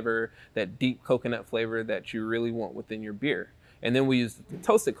coconut flavor, that deep coconut flavor that you really want within your beer. And then we use the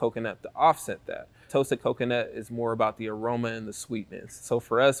toasted coconut to offset that. Toasted coconut is more about the aroma and the sweetness. So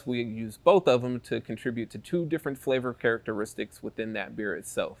for us, we use both of them to contribute to two different flavor characteristics within that beer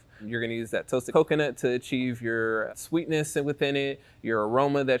itself. You're going to use that toasted coconut to achieve your sweetness within it, your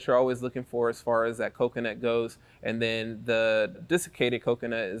aroma that you're always looking for as far as that coconut goes. And then the desiccated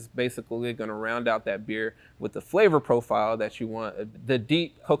coconut is basically going to round out that beer with the flavor profile that you want, the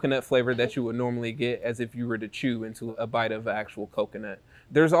deep coconut flavor that you would normally get as if you were to chew into a bite of actual coconut.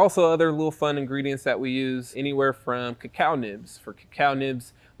 There's also other little fun ingredients that we use, anywhere from cacao nibs. For cacao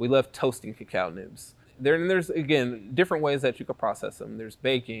nibs, we love toasting cacao nibs. There's, again, different ways that you could process them. There's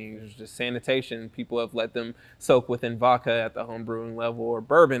baking, there's just sanitation. People have let them soak within vodka at the home brewing level or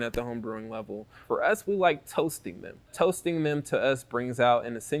bourbon at the home brewing level. For us, we like toasting them. Toasting them to us brings out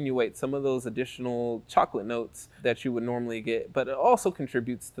and insinuates some of those additional chocolate notes that you would normally get, but it also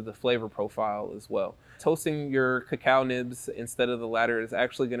contributes to the flavor profile as well. Toasting your cacao nibs instead of the latter is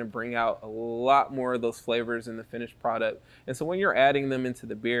actually going to bring out a lot more of those flavors in the finished product. And so when you're adding them into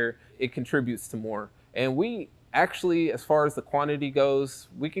the beer, it contributes to more. And we actually, as far as the quantity goes,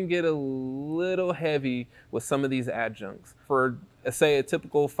 we can get a little heavy with some of these adjuncts. For, say, a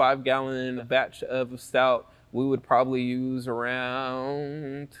typical 5-gallon batch of stout, we would probably use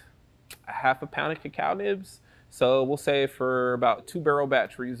around a half a pound of cacao nibs. So we'll say for about 2-barrel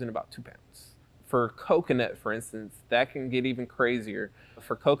batch, we're using about 2 pounds. For coconut, for instance, that can get even crazier.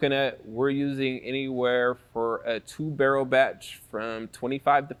 For coconut, we're using anywhere for a 2-barrel batch from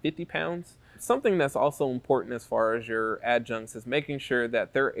 25 to 50 pounds. Something that's also important as far as your adjuncts is making sure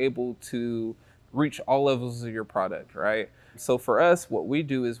that they're able to reach all levels of your product, right? So for us, what we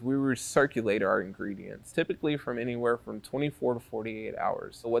do is we recirculate our ingredients, typically from anywhere from 24 to 48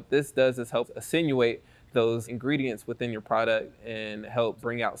 hours. So what this does is help attenuate those ingredients within your product and help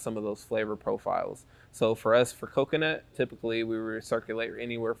bring out some of those flavor profiles. So for us, for coconut, typically we recirculate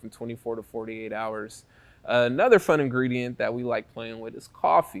anywhere from 24 to 48 hours. Another fun ingredient that we like playing with is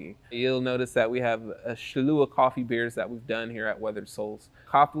coffee. You'll notice that we have a slew of coffee beers that we've done here at Weathered Souls.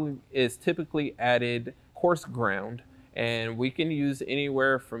 Coffee is typically added coarse ground, and we can use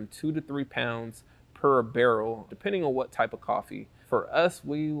anywhere from 2 to 3 pounds per barrel, depending on what type of coffee. For us,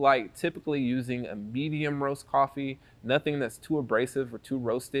 we like typically using a medium roast coffee, nothing that's too abrasive or too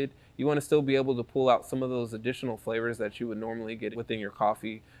roasted. You want to still be able to pull out some of those additional flavors that you would normally get within your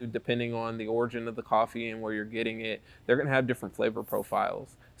coffee. Depending on the origin of the coffee and where you're getting it, they're going to have different flavor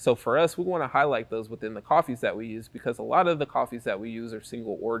profiles. So for us, we want to highlight those within the coffees that we use, because a lot of the coffees that we use are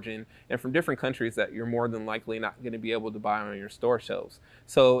single origin and from different countries that you're more than likely not going to be able to buy on your store shelves.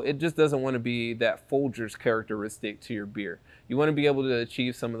 So it just doesn't want to be that Folgers characteristic to your beer. You want to be able to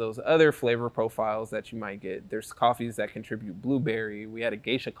achieve some of those other flavor profiles that you might get. There's coffees coffees that contribute blueberry. We had a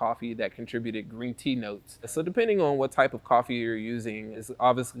geisha coffee that contributed green tea notes. So depending on what type of coffee you're using is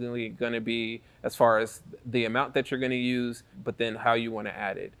obviously going to be as far as the amount that you're going to use, but then how you want to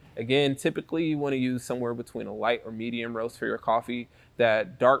add it. Again, typically you want to use somewhere between a light or medium roast for your coffee.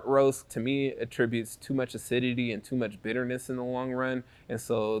 That dark roast, to me, attributes too much acidity and too much bitterness in the long run, and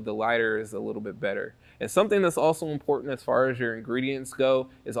so the lighter is a little bit better. And something that's also important as far as your ingredients go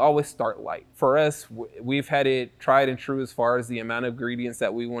is always start light. For us, we've had it tried and true as far as the amount of ingredients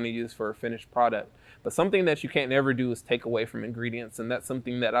that we want to use for a finished product. But something that you can't ever do is take away from ingredients, and that's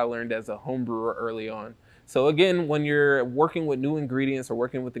something that I learned as a home brewer early on. So again, when you're working with new ingredients or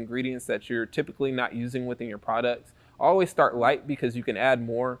working with ingredients that you're typically not using within your products, always start light because you can add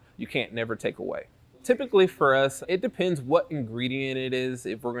more, you can't never take away. Typically for us, it depends what ingredient it is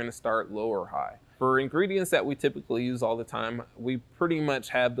if we're gonna start low or high. For ingredients that we typically use all the time, we pretty much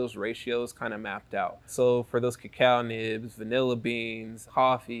have those ratios kind of mapped out. So for those cacao nibs, vanilla beans,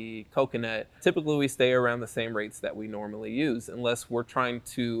 coffee, coconut, typically we stay around the same rates that we normally use unless we're trying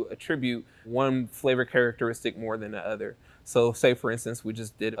to attribute one flavor characteristic more than the other. So say for instance, we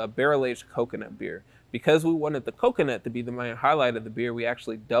just did a barrel-aged coconut beer. Because we wanted the coconut to be the main highlight of the beer, we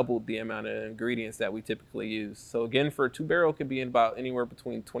actually doubled the amount of ingredients that we typically use. So again, for a 2-barrel, it could be about anywhere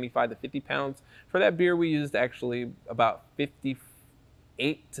between 25 to 50 pounds. For that beer, we used actually about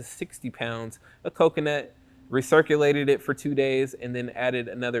 58 to 60 pounds of coconut, recirculated it for 2 days, and then added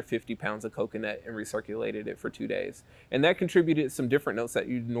another 50 pounds of coconut and recirculated it for 2 days. And that contributed some different notes that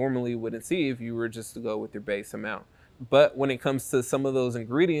you normally wouldn't see if you were just to go with your base amount. But when it comes to some of those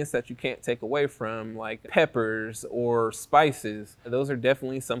ingredients that you can't take away from, like peppers or spices, those are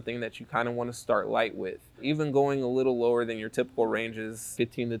definitely something that you kind of want to start light with. Even going a little lower than your typical ranges,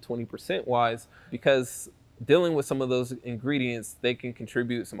 15 to 20% wise, because dealing with some of those ingredients, they can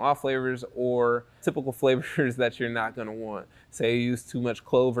contribute some off flavors or typical flavors that you're not going to want. Say you use too much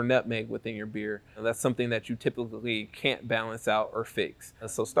clove or nutmeg within your beer. And that's something that you typically can't balance out or fix.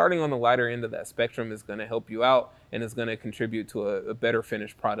 So starting on the lighter end of that spectrum is going to help you out and is going to contribute to a better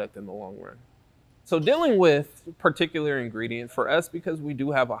finished product in the long run. So dealing with particular ingredients for us, because we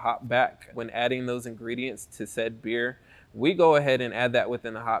do have a hop back when adding those ingredients to said beer, we go ahead and add that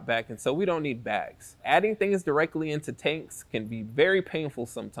within the hop back, and so we don't need bags. Adding things directly into tanks can be very painful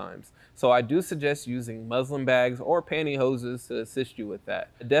sometimes. So I do suggest using muslin bags or pantyhoses to assist you with that.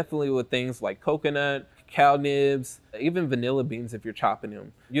 Definitely with things like coconut, cacao nibs, even vanilla beans if you're chopping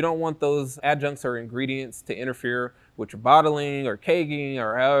them. You don't want those adjuncts or ingredients to interfere with your bottling or kegging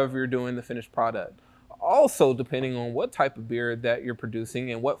or however you're doing the finished product. Also, depending on what type of beer that you're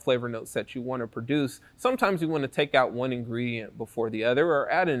producing and what flavor notes that you want to produce, sometimes you want to take out one ingredient before the other or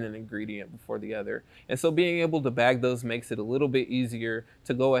add in an ingredient before the other. And so being able to bag those makes it a little bit easier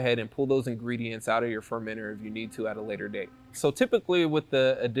to go ahead and pull those ingredients out of your fermenter if you need to at a later date. So typically with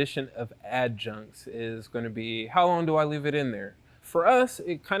the addition of adjuncts is going to be, how long do I leave it in there? For us,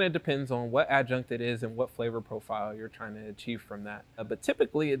 it kind of depends on what adjunct it is and what flavor profile you're trying to achieve from that. But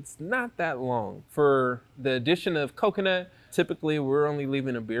typically, it's not that long. For the addition of coconut, typically we're only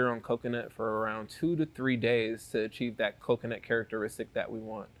leaving a beer on coconut for around 2 to 3 days to achieve that coconut characteristic that we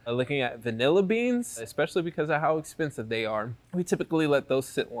want. Looking at vanilla beans, especially because of how expensive they are, we typically let those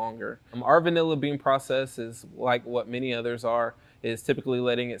sit longer. Our vanilla bean process is like what many others are, is typically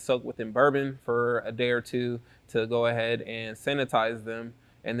letting it soak within bourbon for a day or two to go ahead and sanitize them,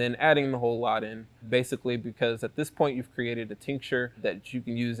 and then adding the whole lot in, basically because at this point you've created a tincture that you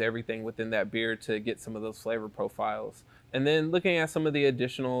can use everything within that beer to get some of those flavor profiles. And then looking at some of the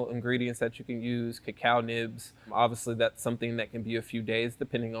additional ingredients that you can use, cacao nibs, obviously that's something that can be a few days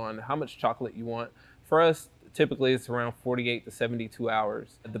depending on how much chocolate you want. For us, typically it's around 48 to 72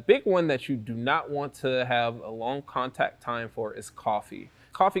 hours. The big one that you do not want to have a long contact time for is coffee.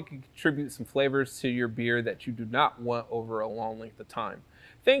 Coffee can contribute some flavors to your beer that you do not want over a long length of time.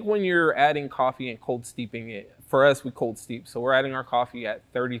 Think when you're adding coffee and cold steeping it. For us, we cold steep, so we're adding our coffee at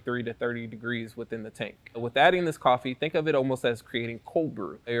 33 to 30 degrees within the tank. With adding this coffee, think of it almost as creating cold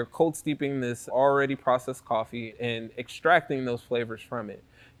brew. You're cold steeping this already processed coffee and extracting those flavors from it.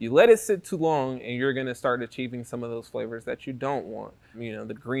 You let it sit too long and you're gonna start achieving some of those flavors that you don't want. You know,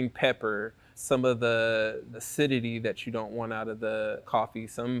 the green pepper, some of the acidity that you don't want out of the coffee.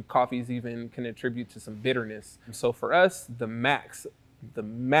 Some coffees even can attribute to some bitterness. So for us, the max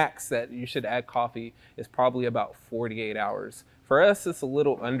that you should add coffee is probably about 48 hours. For us, it's a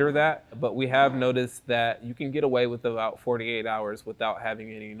little under that, but we have noticed that you can get away with about 48 hours without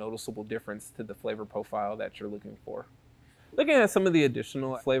having any noticeable difference to the flavor profile that you're looking for. Looking at some of the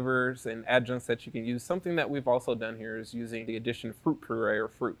additional flavors and adjuncts that you can use, something that we've also done here is using the addition of fruit puree or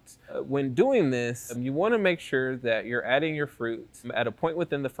fruits. When doing this, you want to make sure that you're adding your fruits at a point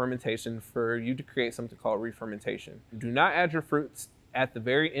within the fermentation for you to create something called re-fermentation. Do not add your fruits at the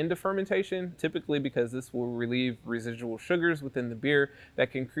very end of fermentation, typically because this will relieve residual sugars within the beer that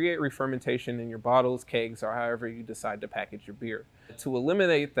can create re-fermentation in your bottles, kegs, or however you decide to package your beer. To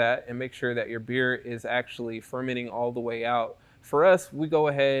eliminate that and make sure that your beer is actually fermenting all the way out, for us, we go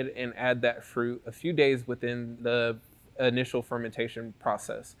ahead and add that fruit a few days within the initial fermentation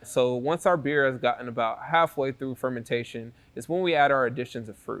process. So once our beer has gotten about halfway through fermentation is when we add our additions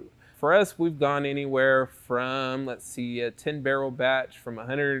of fruit. For us, we've gone anywhere from, let's see, a 10-barrel batch from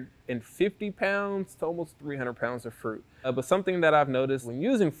 150 pounds to almost 300 pounds of fruit. But something that I've noticed when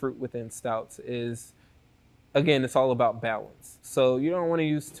using fruit within stouts is, again, it's all about balance. So you don't want to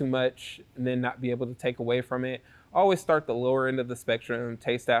use too much and then not be able to take away from it. Always start the lower end of the spectrum,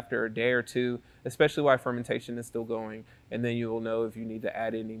 taste after a day or two, especially while fermentation is still going, and then you will know if you need to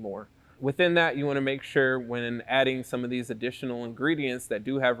add any more. Within that, you want to make sure when adding some of these additional ingredients that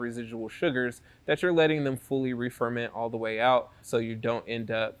do have residual sugars that you're letting them fully re-ferment all the way out so you don't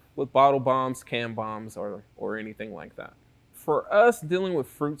end up with bottle bombs, can bombs, or anything like that. For us, dealing with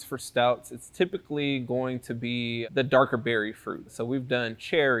fruits for stouts, it's typically going to be the darker berry fruit. So we've done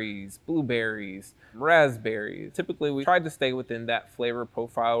cherries, blueberries, raspberries. Typically, we tried to stay within that flavor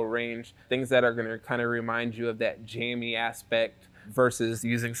profile range, things that are going to kind of remind you of that jammy aspect versus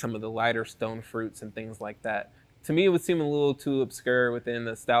using some of the lighter stone fruits and things like that. To me, it would seem a little too obscure within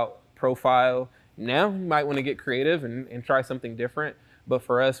the stout profile. Now, you might want to get creative and try something different. But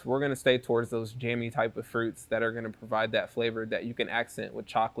for us, we're going to stay towards those jammy type of fruits that are going to provide that flavor that you can accent with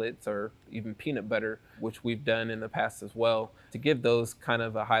chocolates or even peanut butter, which we've done in the past as well, to give those kind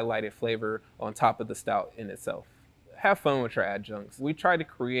of a highlighted flavor on top of the stout in itself. Have fun with your adjuncts. We try to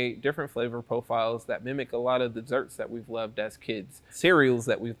create different flavor profiles that mimic a lot of the desserts that we've loved as kids, cereals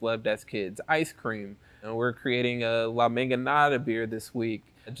that we've loved as kids, ice cream. And we're creating a La Mangonada beer this week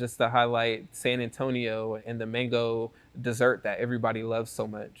just to highlight San Antonio and the mango dessert that everybody loves so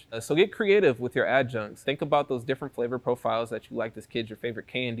much. So get creative with your adjuncts. Think about those different flavor profiles that you liked as kids, your favorite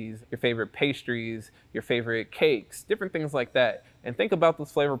candies, your favorite pastries, your favorite cakes, different things like that. And think about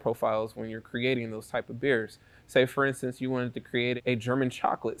those flavor profiles when you're creating those type of beers. Say, for instance, you wanted to create a German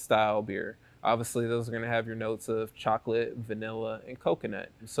chocolate style beer. Obviously, those are going to have your notes of chocolate, vanilla, and coconut.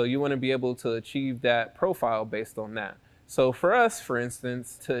 So you want to be able to achieve that profile based on that. So for us, for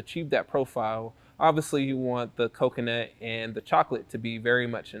instance, to achieve that profile, obviously you want the coconut and the chocolate to be very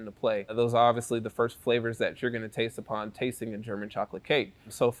much into play. Those are obviously the first flavors that you're going to taste upon tasting a German chocolate cake.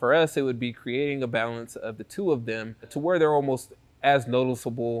 So for us, it would be creating a balance of the two of them to where they're almost as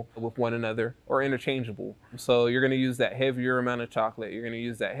noticeable with one another or interchangeable. So you're going to use that heavier amount of chocolate, you're going to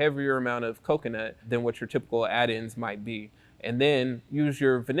use that heavier amount of coconut than what your typical add-ins might be. And then use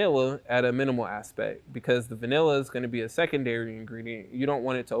your vanilla at a minimal aspect, because the vanilla is going to be a secondary ingredient. You don't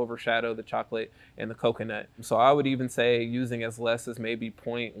want it to overshadow the chocolate and the coconut. So I would even say using as less as maybe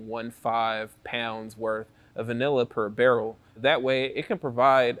 0.15 pounds worth of vanilla per barrel. That way it can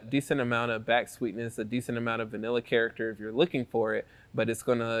provide a decent amount of back sweetness, a decent amount of vanilla character if you're looking for it, but it's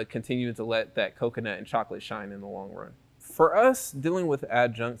going to continue to let that coconut and chocolate shine in the long run. For us, dealing with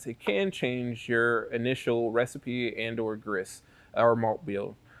adjuncts, it can change your initial recipe and or grist or malt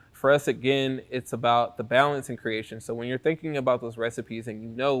bill. For us, again, it's about the balance and creation. So when you're thinking about those recipes and you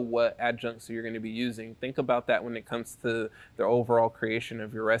know what adjuncts you're going to be using, think about that when it comes to the overall creation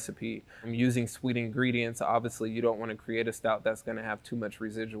of your recipe. Using sweet ingredients, obviously you don't want to create a stout that's going to have too much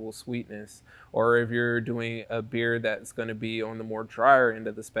residual sweetness. Or if you're doing a beer that's going to be on the more drier end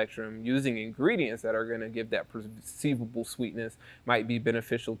of the spectrum, using ingredients that are going to give that perceivable sweetness might be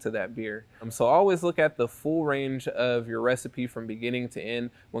beneficial to that beer. So always look at the full range of your recipe from beginning to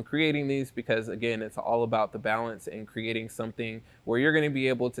end when creating these, because again, it's all about the balance and creating something where you're going to be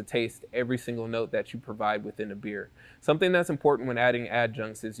able to taste every single note that you provide within a beer. Something that's important when adding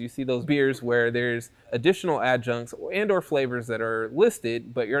adjuncts is you see those beers where there's additional adjuncts and or flavors that are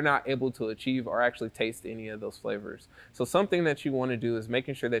listed, but you're not able to achieve or actually taste any of those flavors. So something that you want to do is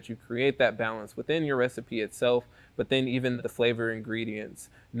making sure that you create that balance within your recipe itself, but then even the flavor ingredients,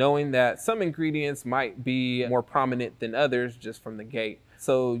 knowing that some ingredients might be more prominent than others just from the gate.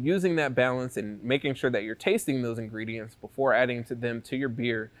 So using that balance and making sure that you're tasting those ingredients before adding them to your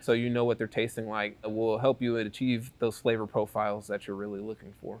beer so you know what they're tasting like will help you achieve those flavor profiles that you're really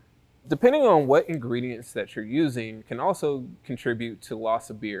looking for. Depending on what ingredients that you're using can also contribute to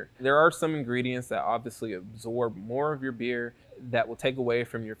loss of beer. There are some ingredients that obviously absorb more of your beer that will take away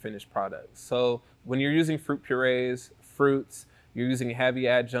from your finished product. So when you're using fruit purees, fruits. You're using heavy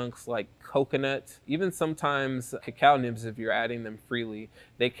adjuncts like coconut, even sometimes cacao nibs if you're adding them freely.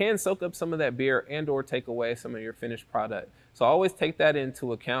 They can soak up some of that beer and or take away some of your finished product. So always take that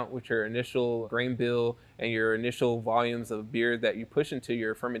into account with your initial grain bill and your initial volumes of beer that you push into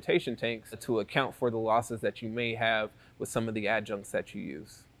your fermentation tanks to account for the losses that you may have with some of the adjuncts that you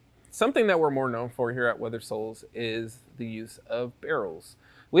use. Something that we're more known for here at Weathered Souls is the use of barrels.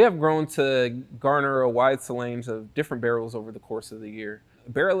 We have grown to garner a wide range of different barrels over the course of the year.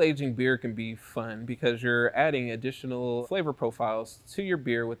 Barrel aging beer can be fun because you're adding additional flavor profiles to your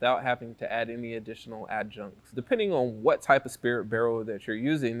beer without having to add any additional adjuncts. Depending on what type of spirit barrel that you're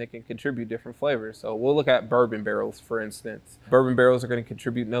using, they can contribute different flavors. So we'll look at bourbon barrels, for instance. Bourbon barrels are going to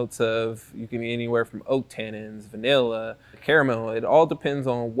contribute notes of, you can be anywhere from oak tannins, vanilla, caramel. It all depends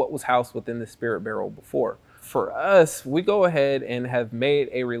on what was housed within the spirit barrel before. For us, we go ahead and have made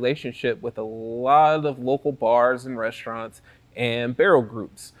a relationship with a lot of local bars and restaurants and barrel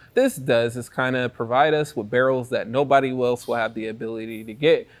groups. This does is kind of provide us with barrels that nobody else will have the ability to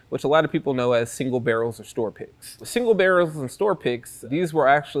get, which a lot of people know as single barrels or store picks. With single barrels and store picks, these were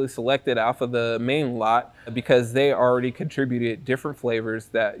actually selected off of the main lot because they already contributed different flavors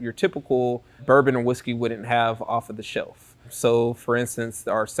that your typical bourbon or whiskey wouldn't have off of the shelf. So for instance,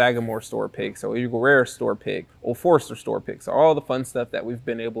 our Sagamore store picks, or Eagle Rare store pick, Old Forester store picks, are all the fun stuff that we've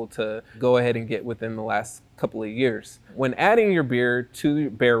been able to go ahead and get within the last couple of years. When adding your beer to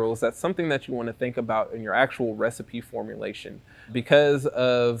barrels, that's something that you want to think about in your actual recipe formulation. Because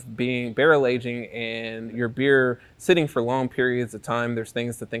of being barrel aging and your beer sitting for long periods of time, there's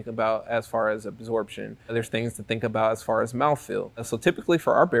things to think about as far as absorption. There's things to think about as far as mouthfeel. So typically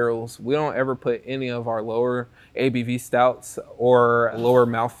for our barrels, we don't ever put any of our lower ABV stouts or lower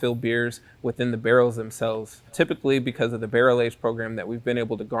mouthfeel beers within the barrels themselves. Typically, because of the barrel age program that we've been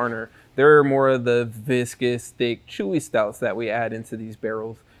able to garner, there are more of the viscous, thick, chewy stouts that we add into these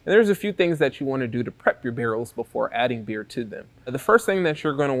barrels. And there's a few things that you want to do to prep your barrels before adding beer to them. The first thing that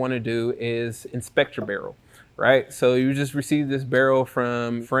you're going to want to do is inspect your barrel, right? So you just received this barrel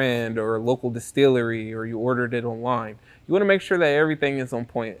from a friend or a local distillery, or you ordered it online. You want to make sure that everything is on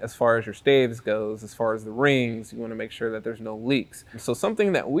point as far as your staves goes, as far as the rings. You want to make sure that there's no leaks. So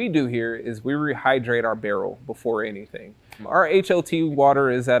something that we do here is we rehydrate our barrel before anything. Our HLT water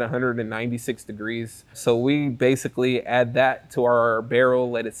is at 196 degrees. So we basically add that to our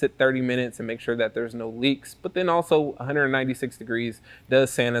barrel, let it sit 30 minutes and make sure that there's no leaks. But then also 196 degrees does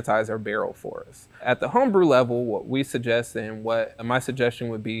sanitize our barrel for us. At the homebrew level, what we suggest and what my suggestion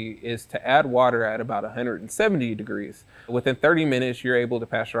would be is to add water at about 170 degrees. Within 30 minutes, you're able to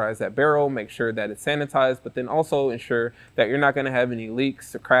pasteurize that barrel, make sure that it's sanitized, but then also ensure that you're not going to have any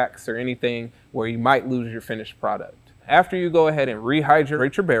leaks or cracks or anything where you might lose your finished product. After you go ahead and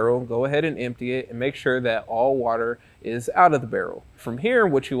rehydrate your barrel, go ahead and empty it and make sure that all water is out of the barrel. From here,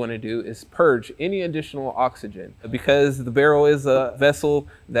 what you want to do is purge any additional oxygen. Because the barrel is a vessel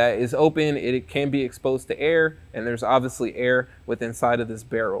that is open, it can be exposed to air, and there's obviously air within inside of this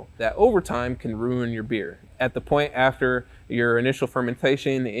barrel that over time can ruin your beer. At the point after your initial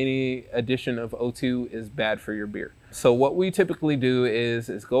fermentation, any addition of O2 is bad for your beer. So what we typically do is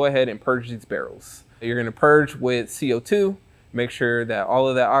go ahead and purge these barrels. You're going to purge with CO2, make sure that all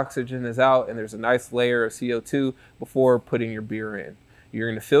of that oxygen is out and there's a nice layer of CO2 before putting your beer in. You're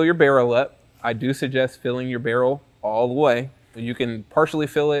going to fill your barrel up. I do suggest filling your barrel all the way. You can partially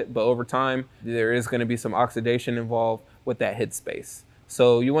fill it, but over time, there is going to be some oxidation involved with that headspace.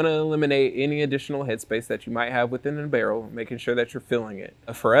 So you want to eliminate any additional headspace that you might have within the barrel, making sure that you're filling it.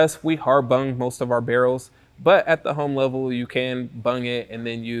 For us, we hard bung most of our barrels, but at the home level, you can bung it and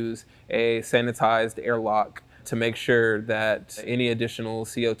then use a sanitized airlock to make sure that any additional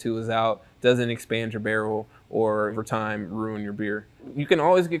CO2 is out, doesn't expand your barrel, or over time ruin your beer. You can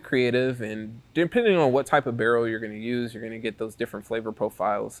always get creative, and depending on what type of barrel you're going to use, you're going to get those different flavor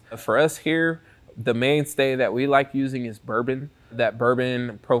profiles. For us here, the mainstay that we like using is bourbon. That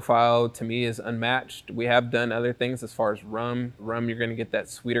bourbon profile to me is unmatched. We have done other things as far as rum. Rum, you're gonna get that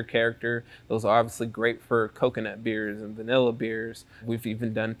sweeter character. Those are obviously great for coconut beers and vanilla beers. We've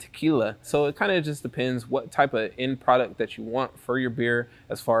even done tequila. So it kind of just depends what type of end product that you want for your beer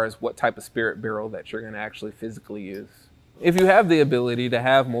as far as what type of spirit barrel that you're gonna actually physically use. If you have the ability to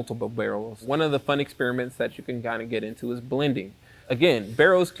have multiple barrels, one of the fun experiments that you can kind of get into is blending. Again,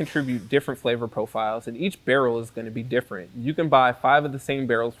 barrels contribute different flavor profiles, and each barrel is going to be different. You can buy 5 of the same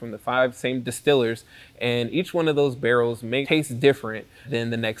barrels from the 5 same distillers, and each one of those barrels may taste different than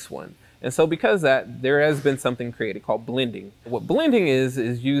the next one. And so because of that, there has been something created called blending. What blending is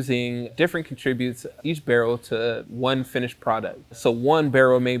using different contributes each barrel to one finished product. So one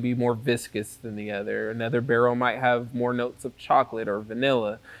barrel may be more viscous than the other. Another barrel might have more notes of chocolate or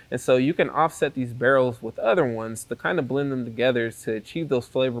vanilla. And so you can offset these barrels with other ones to kind of blend them together to achieve those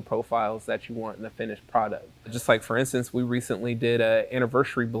flavor profiles that you want in a finished product. Just like, for instance, we recently did an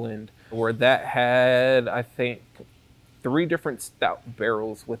anniversary blend where that had, I think, 3 different stout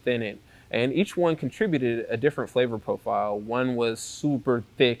barrels within it. And each one contributed a different flavor profile. One was super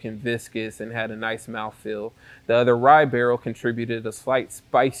thick and viscous and had a nice mouthfeel. The other rye barrel contributed a slight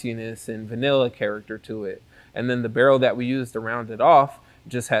spiciness and vanilla character to it. And then the barrel that we used to round it off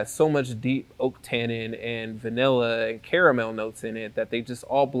just had so much deep oak tannin and vanilla and caramel notes in it that they just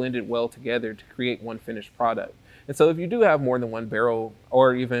all blended well together to create one finished product. And so if you do have more than one barrel,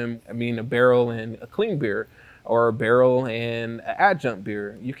 or even, a barrel and a clean beer, or a barrel and an adjunct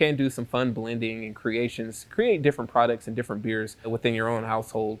beer, you can do some fun blending and creations, create different products and different beers within your own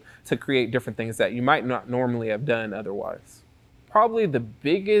household to create different things that you might not normally have done otherwise. Probably the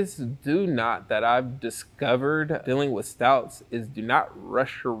biggest do not that I've discovered dealing with stouts is do not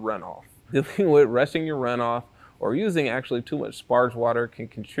rush your runoff. Dealing with rushing your runoff or using actually too much sparge water can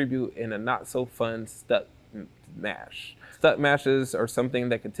contribute in a not so fun stuck mash. Stuck mashes are something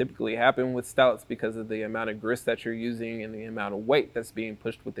that can typically happen with stouts because of the amount of grist that you're using and the amount of weight that's being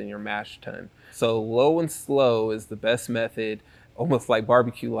pushed within your mash tun. So low and slow is the best method, almost like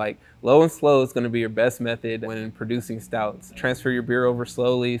barbecue-like. Low and slow is going to be your best method when producing stouts. Transfer your beer over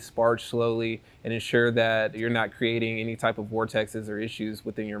slowly, sparge slowly, and ensure that you're not creating any type of vortexes or issues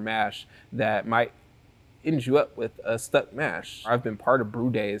within your mash that might end you up with a stuck mash. I've been part of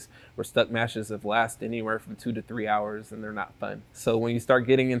brew days where stuck mashes have lasted anywhere from 2 to 3 hours and they're not fun. So when you start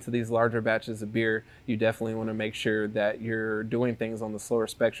getting into these larger batches of beer, you definitely want to make sure that you're doing things on the slower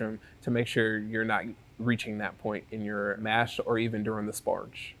spectrum to make sure you're not reaching that point in your mash or even during the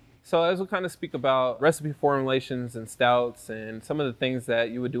sparge. So as we kind of speak about recipe formulations and stouts and some of the things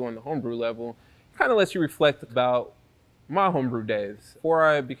that you would do on the homebrew level, it kind of lets you reflect about my homebrew days. Before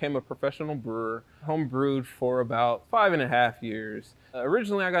I became a professional brewer, homebrewed for about 5.5 years.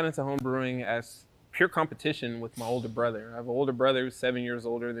 Originally, I got into homebrewing as pure competition with my older brother. I have an older brother who's 7 years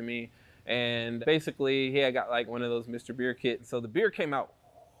older than me, and basically he had got like one of those Mr. Beer kits. So the beer came out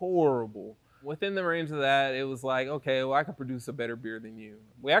horrible. Within the range of that, it was like, okay, well, I could produce a better beer than you.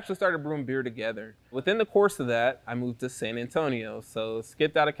 We actually started brewing beer together. Within the course of that, I moved to San Antonio. So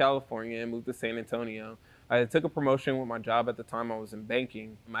skipped out of California and moved to San Antonio. I took a promotion with my job at the time. I was in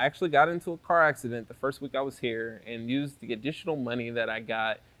banking. I actually got into a car accident the first week I was here and used the additional money that I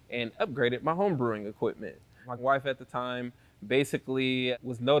got and upgraded my home brewing equipment. My wife at the time basically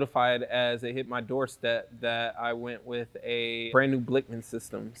was notified as it hit my doorstep that I went with a brand new Blickman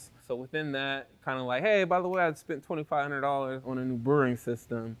systems. So within that, kind of like, hey, by the way, I'd spent $2,500 on a new brewing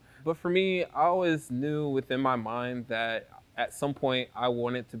system. But for me, I always knew within my mind that at some point I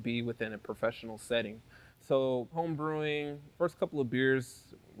wanted to be within a professional setting. So home brewing, first couple of beers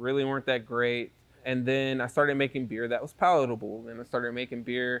really weren't that great. And then I started making beer that was palatable. Then I started making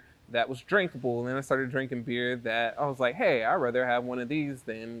beer that was drinkable. And then I started drinking beer that I was like, hey, I'd rather have one of these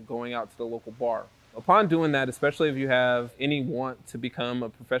than going out to the local bar. Upon doing that, especially if you have any want to become a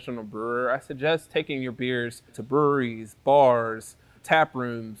professional brewer, I suggest taking your beers to breweries, bars, tap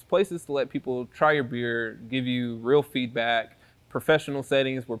rooms, places to let people try your beer, give you real feedback, professional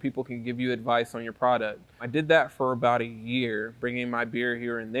settings where people can give you advice on your product. I did that for about a year, bringing my beer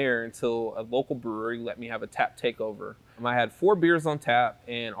here and there until a local brewery let me have a tap takeover. I had 4 beers on tap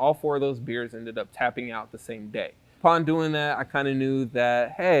and all 4 of those beers ended up tapping out the same day. Upon doing that, I kind of knew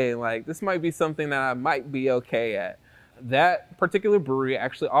that, hey, like this might be something that I might be okay at. That particular brewery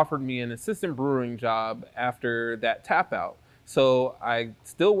actually offered me an assistant brewing job after that tap out. So I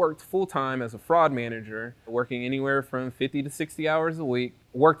still worked full-time as a fraud manager, working anywhere from 50 to 60 hours a week,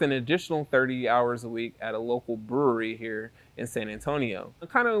 worked an additional 30 hours a week at a local brewery here in San Antonio. I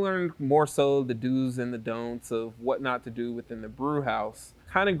kind of learned more so the do's and the don'ts of what not to do within the brew house.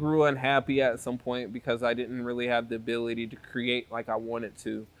 Kind of grew unhappy at some point because I didn't really have the ability to create like I wanted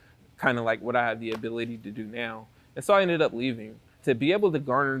to, kind of like what I have the ability to do now. And so I ended up leaving. To be able to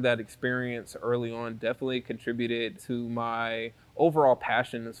garner that experience early on definitely contributed to my overall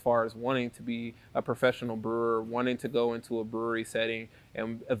passion as far as wanting to be a professional brewer, wanting to go into a brewery setting,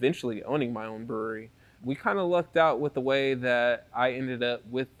 and eventually owning my own brewery. We kind of lucked out with the way that I ended up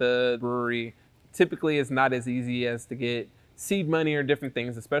with the brewery. Typically, it's not as easy as to get seed money or different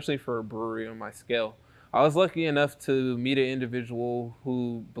things, especially for a brewery on my scale. I was lucky enough to meet an individual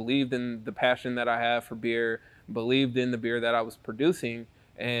who believed in the passion that I have for beer, believed in the beer that I was producing,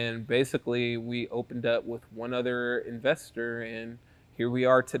 And basically, we opened up with one other investor, and here we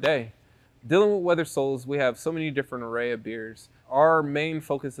are today. Dealing with Weather Souls, we have so many different array of beers. Our main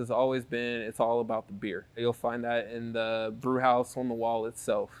focus has always been it's all about the beer. You'll find that in the brew house on the wall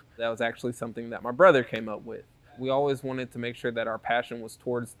itself. That was actually something that my brother came up with. We always wanted to make sure that our passion was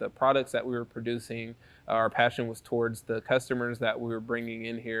towards the products that we were producing. Our passion was towards the customers that we were bringing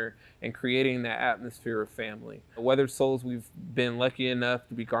in here and creating that atmosphere of family. At Weather Souls, we've been lucky enough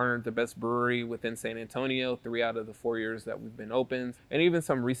to be garnered the best brewery within San Antonio 3 out of the 4 years that we've been open, and even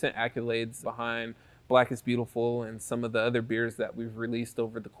some recent accolades behind Black is Beautiful and some of the other beers that we've released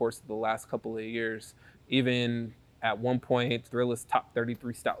over the course of the last couple of years. Even at one point, Thrillist top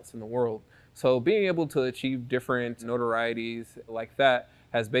 33 stouts in the world. So being able to achieve different notorieties like that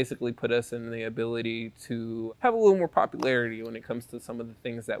has basically put us in the ability to have a little more popularity when it comes to some of the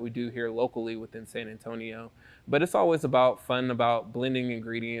things that we do here locally within San Antonio. But it's always about fun, about blending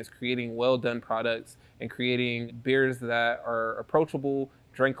ingredients, creating well-done products, and creating beers that are approachable,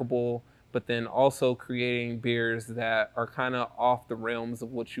 drinkable, but then also creating beers that are kind of off the realms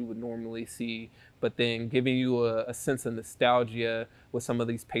of what you would normally see, but then giving you a sense of nostalgia with some of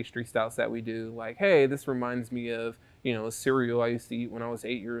these pastry stouts that we do. Like, hey, this reminds me of, you know, a cereal I used to eat when I was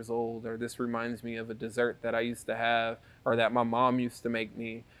 8 years old, or this reminds me of a dessert that I used to have, or that my mom used to make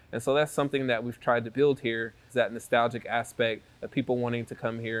me. And so that's something that we've tried to build here, is that nostalgic aspect of people wanting to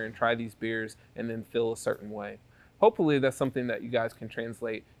come here and try these beers and then feel a certain way. Hopefully that's something that you guys can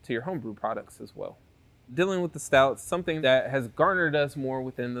translate to your homebrew products as well. Dealing with the stouts, something that has garnered us more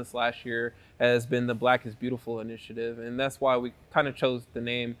within this last year has been the Black is Beautiful initiative. And that's why we kind of chose to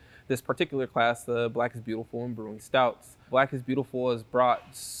name this particular class the Black is Beautiful in Brewing Stouts. Black is Beautiful has brought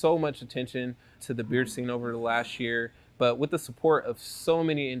so much attention to the beer scene over the last year, but with the support of so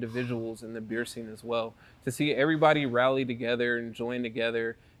many individuals in the beer scene as well. To see everybody rally together and join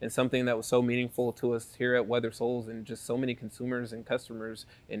together in something that was so meaningful to us here at Weather Souls and just so many consumers and customers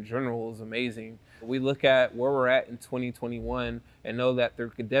in general is amazing. We look at where we're at in 2021 and know that there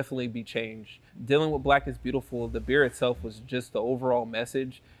could definitely be change. Dealing with Black is Beautiful, the beer itself was just the overall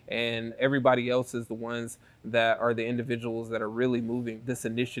message, and everybody else is the ones that are the individuals that are really moving this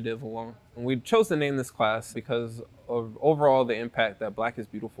initiative along. And we chose to name this class because of overall the impact that Black is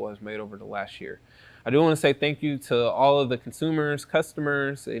Beautiful has made over the last year. I do want to say thank you to all of the consumers,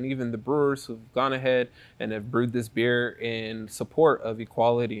 customers, and even the brewers who've gone ahead and have brewed this beer in support of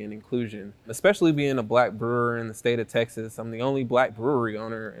equality and inclusion. Especially being a Black brewer in the state of Texas, I'm the only Black brewery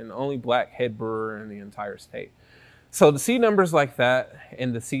owner and the only Black head brewer in the entire state. So to see numbers like that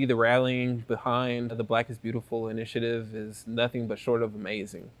and to see the rallying behind the Black is Beautiful initiative is nothing but short of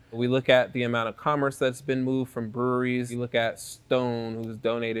amazing. We look at the amount of commerce that's been moved from breweries. You look at Stone, who's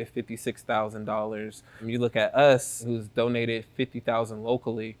donated $56,000. You look at us, who's donated $50,000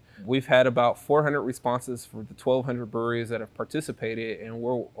 locally. We've had about 400 responses for the 1,200 breweries that have participated, and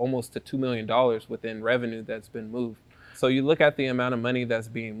we're almost to $2 million within revenue that's been moved. So you look at the amount of money that's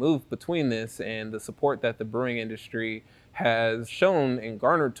being moved between this and the support that the brewing industry has shown and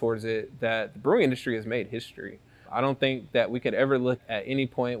garnered towards it, that the brewing industry has made history. I don't think that we could ever look at any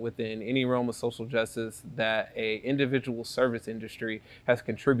point within any realm of social justice that a individual service industry has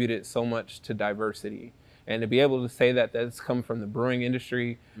contributed so much to diversity. And to be able to say that that's come from the brewing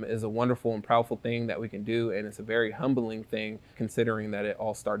industry is a wonderful and proudful thing that we can do, and it's a very humbling thing considering that it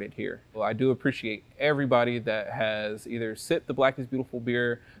all started here. Well, I do appreciate everybody that has either sipped the Black is Beautiful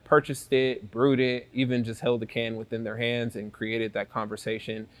beer, purchased it, brewed it, even just held the can within their hands and created that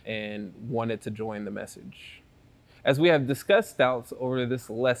conversation and wanted to join the message. As we have discussed stouts over this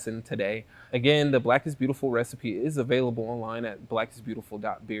lesson today, again, the Black is Beautiful recipe is available online at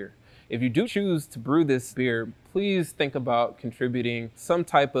blackisbeautiful.beer. If you do choose to brew this beer, please think about contributing some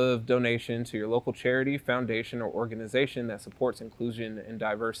type of donation to your local charity, foundation, or organization that supports inclusion and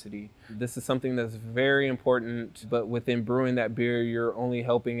diversity. This is something that's very important, but within brewing that beer, you're only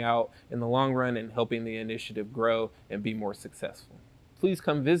helping out in the long run and helping the initiative grow and be more successful. Please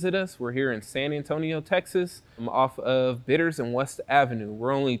come visit us. We're here in San Antonio, Texas. I'm off of Bitters and West Avenue.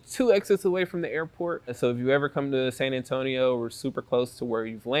 We're only 2 exits away from the airport. So if you ever come to San Antonio, we're super close to where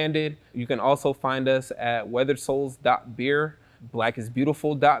you've landed. You can also find us at weathersouls.beer,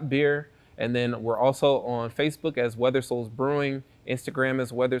 blackisbeautiful.beer, and then we're also on Facebook as Weather Souls Brewing, Instagram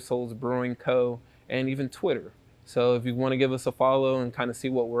as Weather Souls Brewing Co., and even Twitter. So if you want to give us a follow and kind of see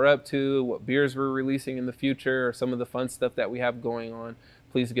what we're up to, what beers we're releasing in the future, or some of the fun stuff that we have going on,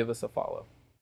 please give us a follow.